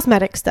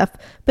cosmetic stuff,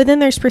 but then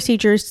there's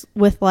procedures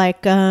with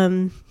like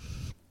I'm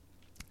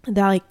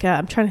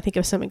trying to think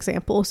of some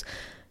examples.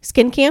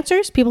 Skin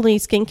cancers, people need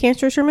skin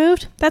cancers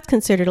removed. That's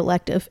considered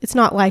elective. It's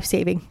not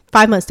life-saving.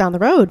 5 months down the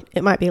road,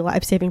 it might be a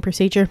life-saving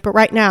procedure, but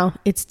right now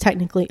it's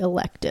technically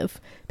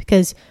elective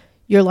because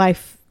your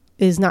life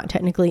is not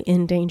technically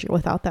in danger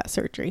without that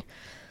surgery.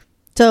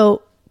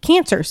 So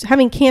cancers,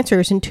 having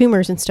cancers and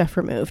tumors and stuff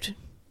removed,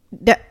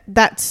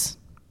 that's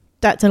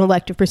an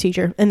elective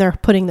procedure, and they're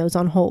putting those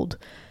on hold.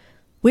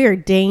 We are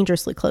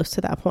dangerously close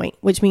to that point,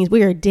 which means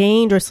we are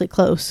dangerously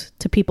close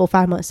to people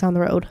 5 months down the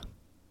road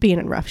being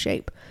in rough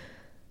shape.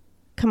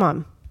 Come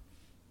on,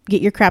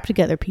 get your crap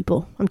together,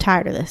 people. I'm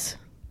tired of this.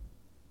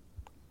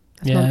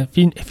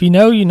 If you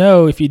know, you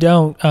know. If you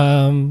don't,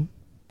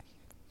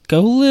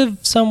 go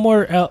live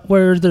somewhere out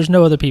where there's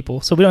no other people,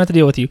 so we don't have to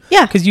deal with you.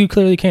 Yeah, because you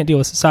clearly can't deal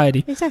with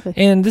society. Exactly.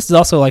 And this is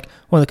also like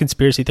one of the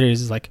conspiracy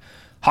theories is like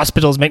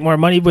hospitals make more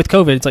money with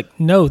COVID. It's like,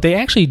 no, they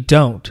actually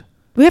don't.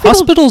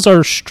 Hospitals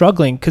are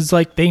struggling because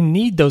like they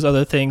need those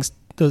other things,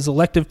 those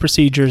elective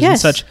procedures and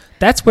such.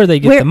 That's where they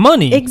get the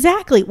money.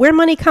 Exactly. Where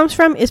money comes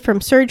from is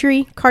from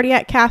surgery,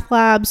 cardiac cath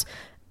labs,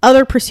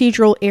 other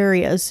procedural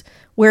areas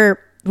where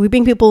we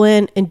bring people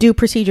in and do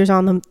procedures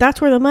on them.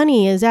 That's where the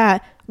money is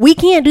at. We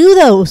can't do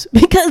those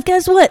because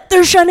guess what?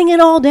 They're shutting it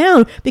all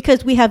down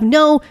because we have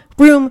no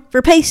room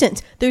for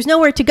patients. There's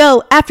nowhere to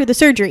go after the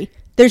surgery.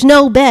 There's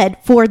no bed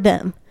for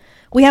them.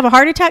 We have a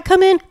heart attack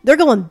come in, they're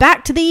going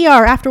back to the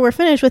ER after we're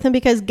finished with them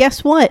because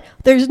guess what?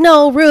 There's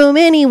no room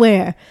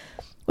anywhere,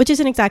 which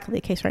isn't exactly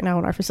the case right now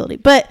in our facility,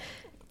 but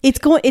it's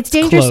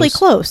dangerously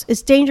close.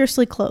 It's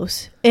dangerously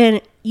close.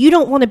 And you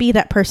don't want to be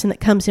that person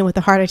that comes in with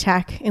a heart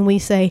attack and we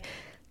say,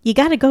 you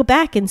got to go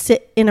back and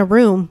sit in a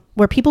room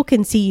where people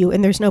can see you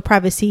and there's no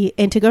privacy.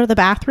 And to go to the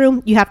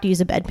bathroom, you have to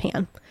use a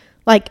bedpan.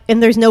 Like,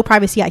 and there's no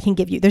privacy I can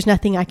give you. There's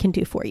nothing I can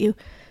do for you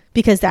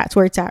because that's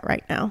where it's at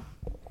right now.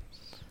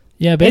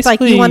 Yeah, basically.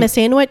 It's like, you want a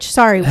sandwich?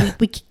 Sorry,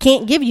 we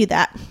can't give you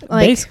that.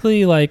 Like,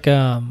 basically, like,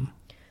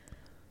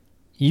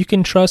 you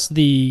can trust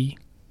the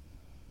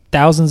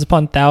thousands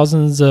upon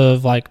thousands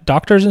of, like,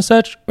 doctors and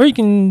such, or you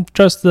can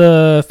trust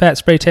the fat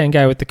spray tan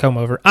guy with the comb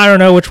over. I don't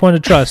know which one to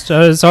trust.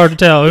 It's hard to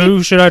tell.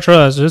 Who should I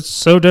trust? It's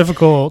so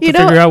difficult to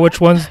figure out which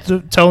one's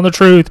telling the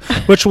truth,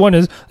 which one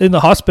is in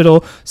the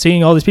hospital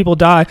seeing all these people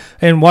die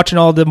and watching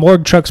all the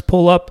morgue trucks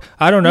pull up.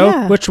 I don't know.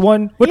 Yeah. Which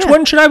one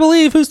should I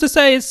believe? Who's to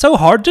say? It's so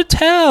hard to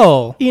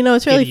tell. You know,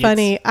 it's really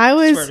funny. I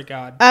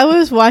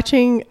was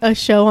watching a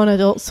show on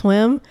Adult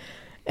Swim,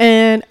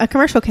 and a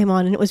commercial came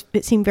on, and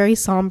it seemed very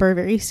somber,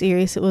 very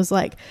serious. It was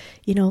like,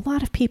 you know, a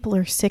lot of people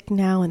are sick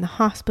now in the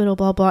hospital,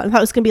 blah, blah. And I thought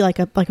it was going to be like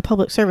a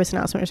public service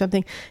announcement or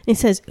something. And he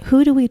says,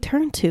 who do we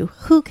turn to?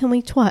 Who can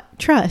we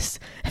trust?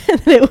 And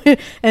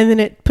then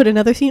it put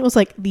another scene. It was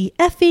like, the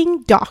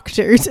effing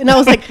doctors. And I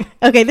was like,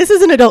 okay, this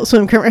is an Adult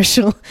Swim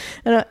commercial.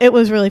 And it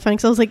was really funny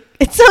because I was like,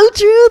 it's so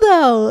true,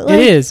 though. Like,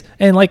 it is.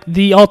 And like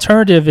the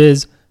alternative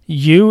is,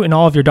 you and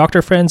all of your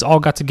doctor friends all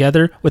got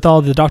together with all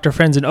the doctor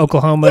friends in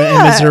Oklahoma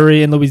and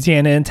Missouri and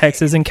Louisiana and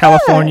Texas and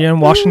California and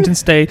Washington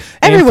State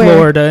and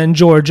Florida and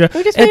Georgia,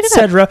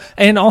 etc.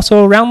 And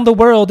also around the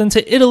world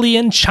into Italy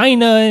and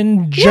China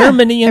and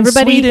Germany and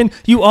Sweden.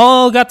 You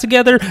all got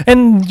together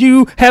and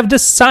you have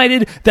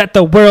decided that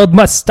the world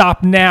must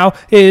stop now.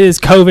 It is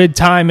COVID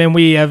time and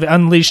we have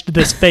unleashed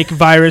this fake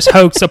virus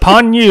hoax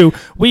upon you.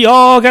 We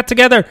all got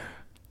together.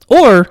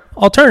 Or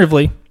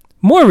alternatively,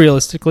 more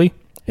realistically,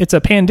 it's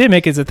a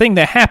pandemic. It's a thing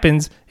that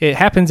happens. It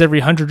happens every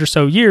 100 or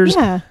so years.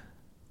 Yeah.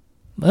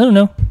 I don't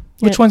know.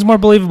 Which one's more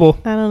believable?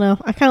 I don't know.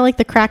 I kind of like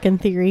the Kraken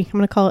theory. I'm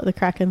going to call it the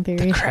Kraken theory.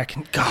 The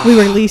Kraken. God. We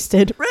released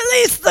it.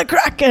 Release the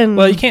Kraken.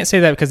 Well, you can't say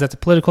that because that's a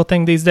political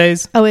thing these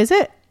days. Oh, is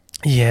it?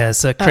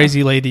 Yes. A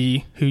crazy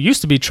lady who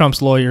used to be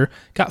Trump's lawyer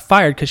got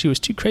fired because she was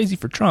too crazy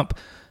for Trump.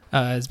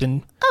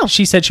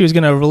 She said she was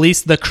going to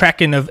release the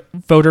Kraken of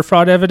voter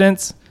fraud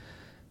evidence.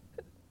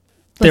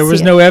 There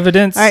was no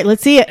evidence. All right,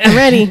 let's see it. I'm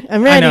ready.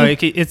 I know.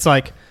 It's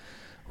like,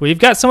 we've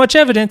got so much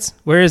evidence.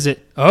 Where is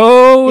it?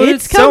 Oh,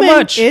 it's coming. So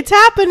much. It's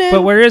happening.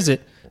 But where is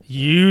it?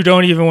 You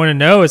don't even want to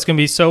know. It's going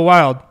to be so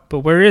wild.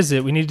 But where is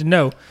it? We need to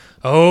know.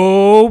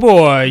 Oh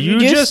boy,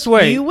 you just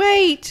wait. You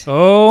wait.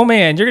 Oh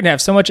man, you're gonna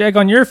have so much egg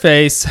on your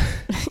face.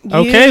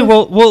 Okay,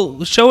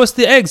 well, show us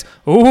the eggs.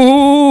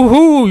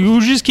 Ooh,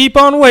 you just keep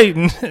on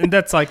waiting.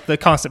 That's like the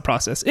constant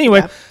process. Anyway,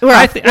 yeah.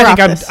 I think I'm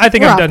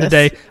done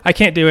today. I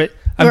can't do it.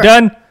 I'm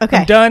done. Okay.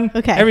 I'm done.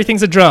 Okay.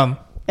 Everything's a drum.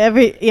 So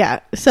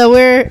I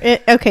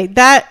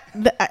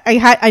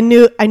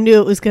knew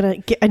it was gonna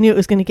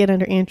get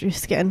under Andrew's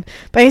skin,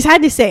 but I just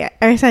had to say it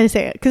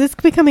because it's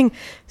becoming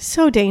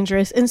so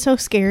dangerous and so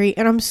scary,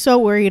 and I'm so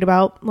worried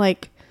about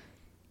like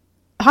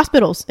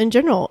hospitals in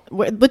general,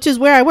 which is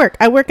where I work.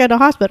 I work at a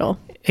hospital.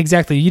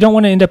 Exactly. You don't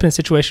want to end up in a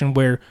situation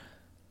where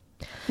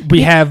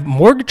we have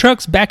morgue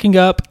trucks backing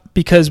up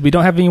because we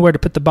don't have anywhere to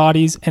put the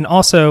bodies, and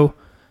also,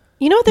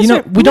 we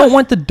don't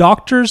want the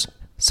doctors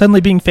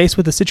suddenly being faced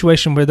with a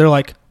situation where they're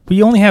like,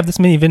 we only have this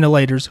many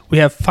ventilators. We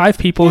have 5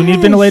 people who need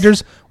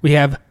ventilators. We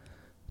have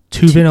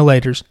 2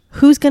 ventilators.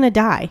 Who's going to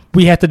die?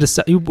 We have to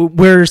decide.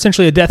 We're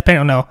essentially a death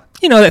panel now.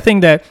 You know, that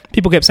thing that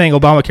people kept saying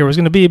Obamacare was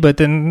going to be, but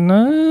then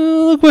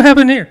look what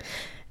happened here.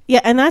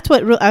 Yeah, and that's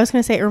what I was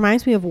going to say. It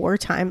reminds me of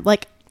wartime.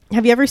 Like,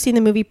 have you ever seen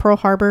the movie Pearl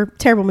Harbor?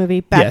 Terrible movie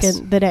back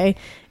in the day.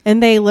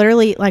 And they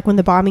literally, like, when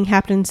the bombing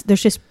happens,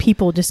 there's just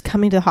people just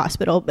coming to the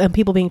hospital and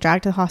people being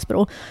dragged to the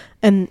hospital.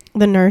 And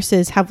the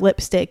nurses have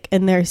lipstick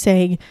and they're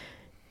saying,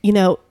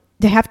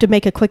 they have to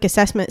make a quick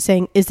assessment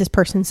saying, is this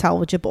person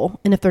salvageable?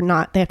 And if they're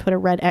not, they have to put a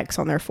red X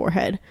on their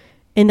forehead.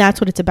 And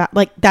that's what it's about.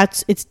 Like,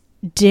 it's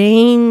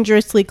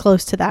dangerously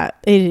close to that.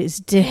 It is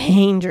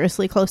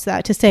dangerously close to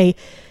that. To say,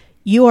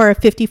 you are a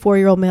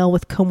 54-year-old male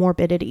with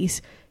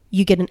comorbidities,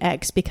 you get an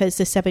X because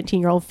the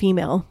 17-year-old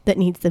female that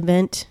needs the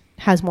vent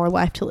has more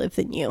life to live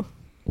than you.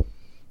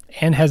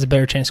 And has a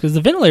better chance because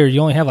the ventilator, you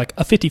only have like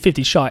a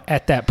 50-50 shot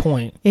at that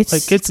point.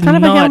 It's kind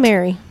of a Hail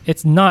Mary.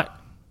 It's not,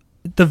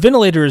 the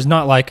ventilator is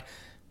not like,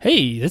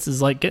 hey, this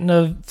is like getting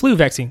a flu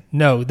vaccine.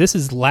 No, this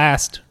is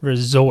last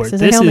resort.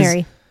 This is a Hail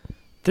Mary.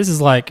 This is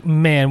like,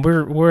 man,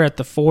 we're at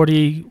the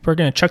 40. We're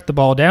going to chuck the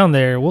ball down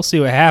there. We'll see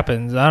what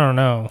happens. I don't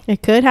know.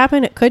 It could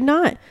happen. It could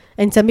not.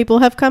 And some people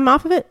have come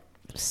off of it.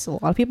 So a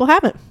lot of people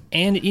haven't.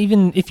 And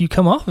even if you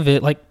come off of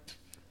it, like,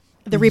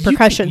 the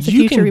repercussions,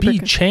 you can be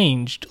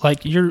changed.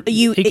 Like you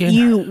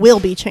will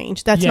be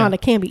changed. That's not a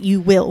can be.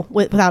 You will,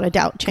 without a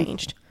doubt,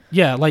 changed.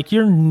 Yeah, like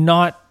you're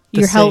not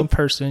the same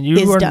person. You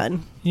is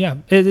done. Yeah,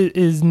 it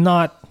is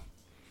not.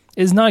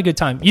 Is not a good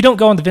time. You don't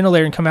go on the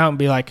ventilator and come out and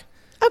be like,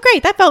 "Oh,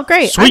 great, that felt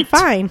great. Sweet. I'm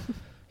fine."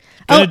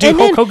 Gonna do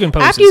Hulk Hogan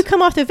poses. After you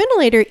come off the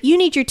ventilator, you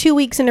need your 2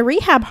 weeks in a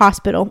rehab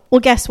hospital. Well,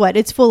 guess what?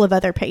 It's full of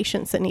other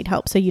patients that need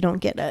help, so you don't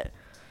get it.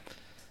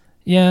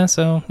 Yeah,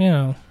 so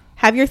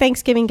have your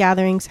Thanksgiving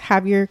gatherings,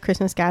 have your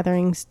Christmas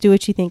gatherings, do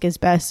what you think is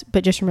best,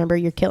 but just remember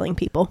you're killing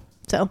people.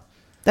 So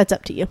that's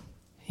up to you.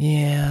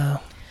 Yeah.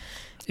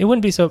 It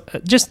wouldn't be so,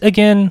 just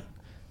again,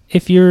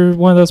 if you're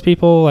one of those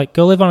people, like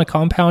go live on a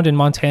compound in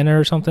Montana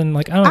or something.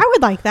 Like I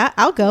would like that.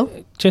 I'll go.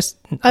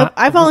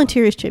 I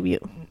volunteer as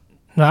tribute.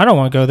 No, I don't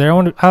want to go there.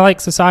 I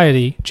like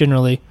society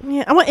generally.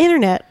 Yeah, I want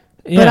internet,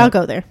 but I'll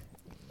go there.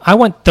 I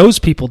want those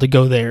people to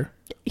go there.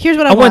 Here's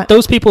what I want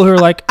those people who are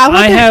like,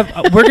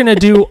 we're going to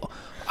do,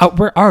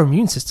 our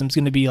immune system's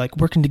going to be like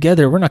working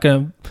together. We're not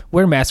going to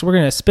wear masks. We're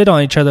going to spit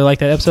on each other like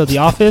that episode of The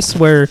Office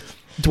where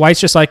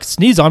Dwight's just like,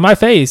 sneeze on my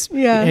face.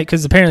 Yeah.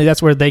 Because apparently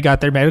that's where they got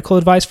their medical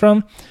advice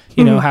from.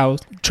 You know, how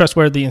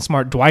trustworthy and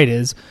smart Dwight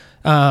is.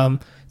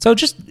 So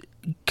just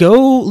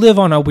go live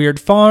on a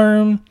weird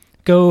farm.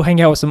 Go hang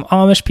out with some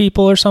Amish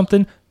people or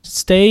something.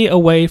 Stay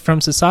away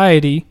from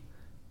society.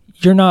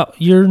 You're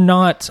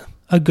not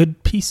a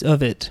good piece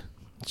of it.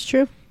 It's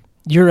true.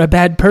 You're a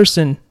bad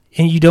person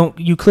and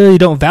you clearly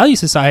don't value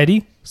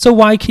society. So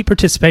why keep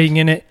participating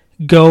in it?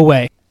 Go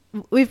away.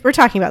 We're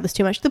talking about this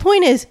too much. The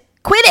point is,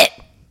 quit it.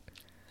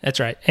 That's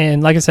right.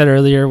 And like I said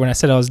earlier, when I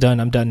said I was done,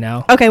 I'm done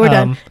now. Okay, we're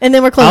done. And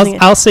then we're closing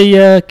I'll see you.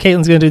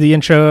 Caitlin's going to do the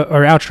intro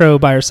or outro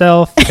by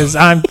herself because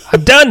I'm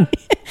done.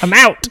 I'm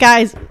out.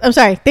 Guys, I'm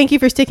sorry. Thank you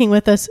for sticking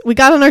with us. We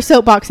got on our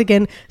soapbox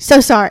again. So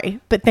sorry,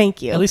 but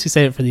thank you. At least we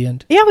saved it for the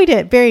end. Yeah, we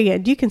did. Very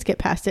good. You can skip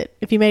past it.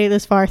 If you made it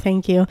this far,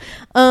 thank you.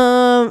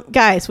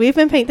 Guys, we've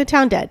been Paint the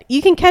Town Dead.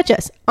 You can catch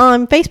us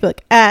on Facebook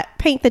at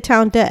Paint the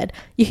Town Dead.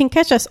 You can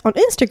catch us on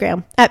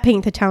Instagram at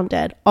Paint the Town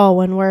Dead, all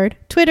one word.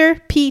 Twitter,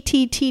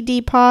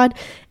 PTTD Pod.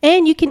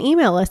 And you can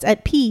email us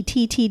at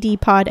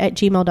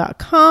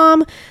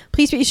pttdpod@gmail.com.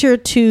 Please be sure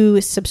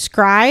to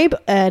subscribe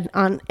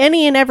on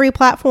any and every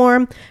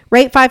platform.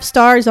 Rate 5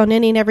 stars on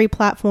any and every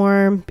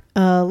platform.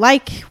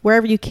 Like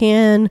wherever you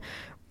can.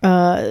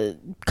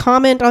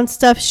 Comment on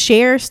stuff.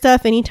 Share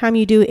stuff. Anytime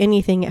you do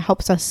anything, it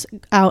helps us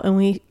out, and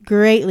we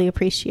greatly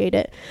appreciate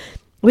it.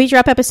 We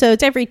drop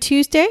episodes every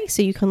Tuesday,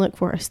 so you can look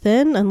for us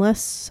then, unless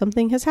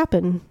something has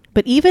happened.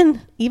 But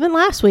even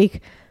last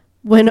week,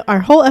 when our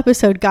whole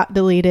episode got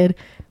deleted,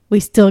 we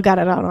still got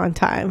it out on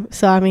time.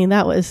 So, I mean,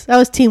 that was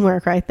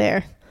teamwork right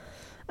there.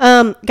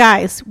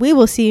 Guys, we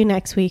will see you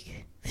next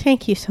week.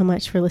 Thank you so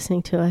much for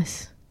listening to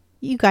us.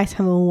 You guys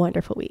have a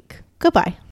wonderful week. Goodbye.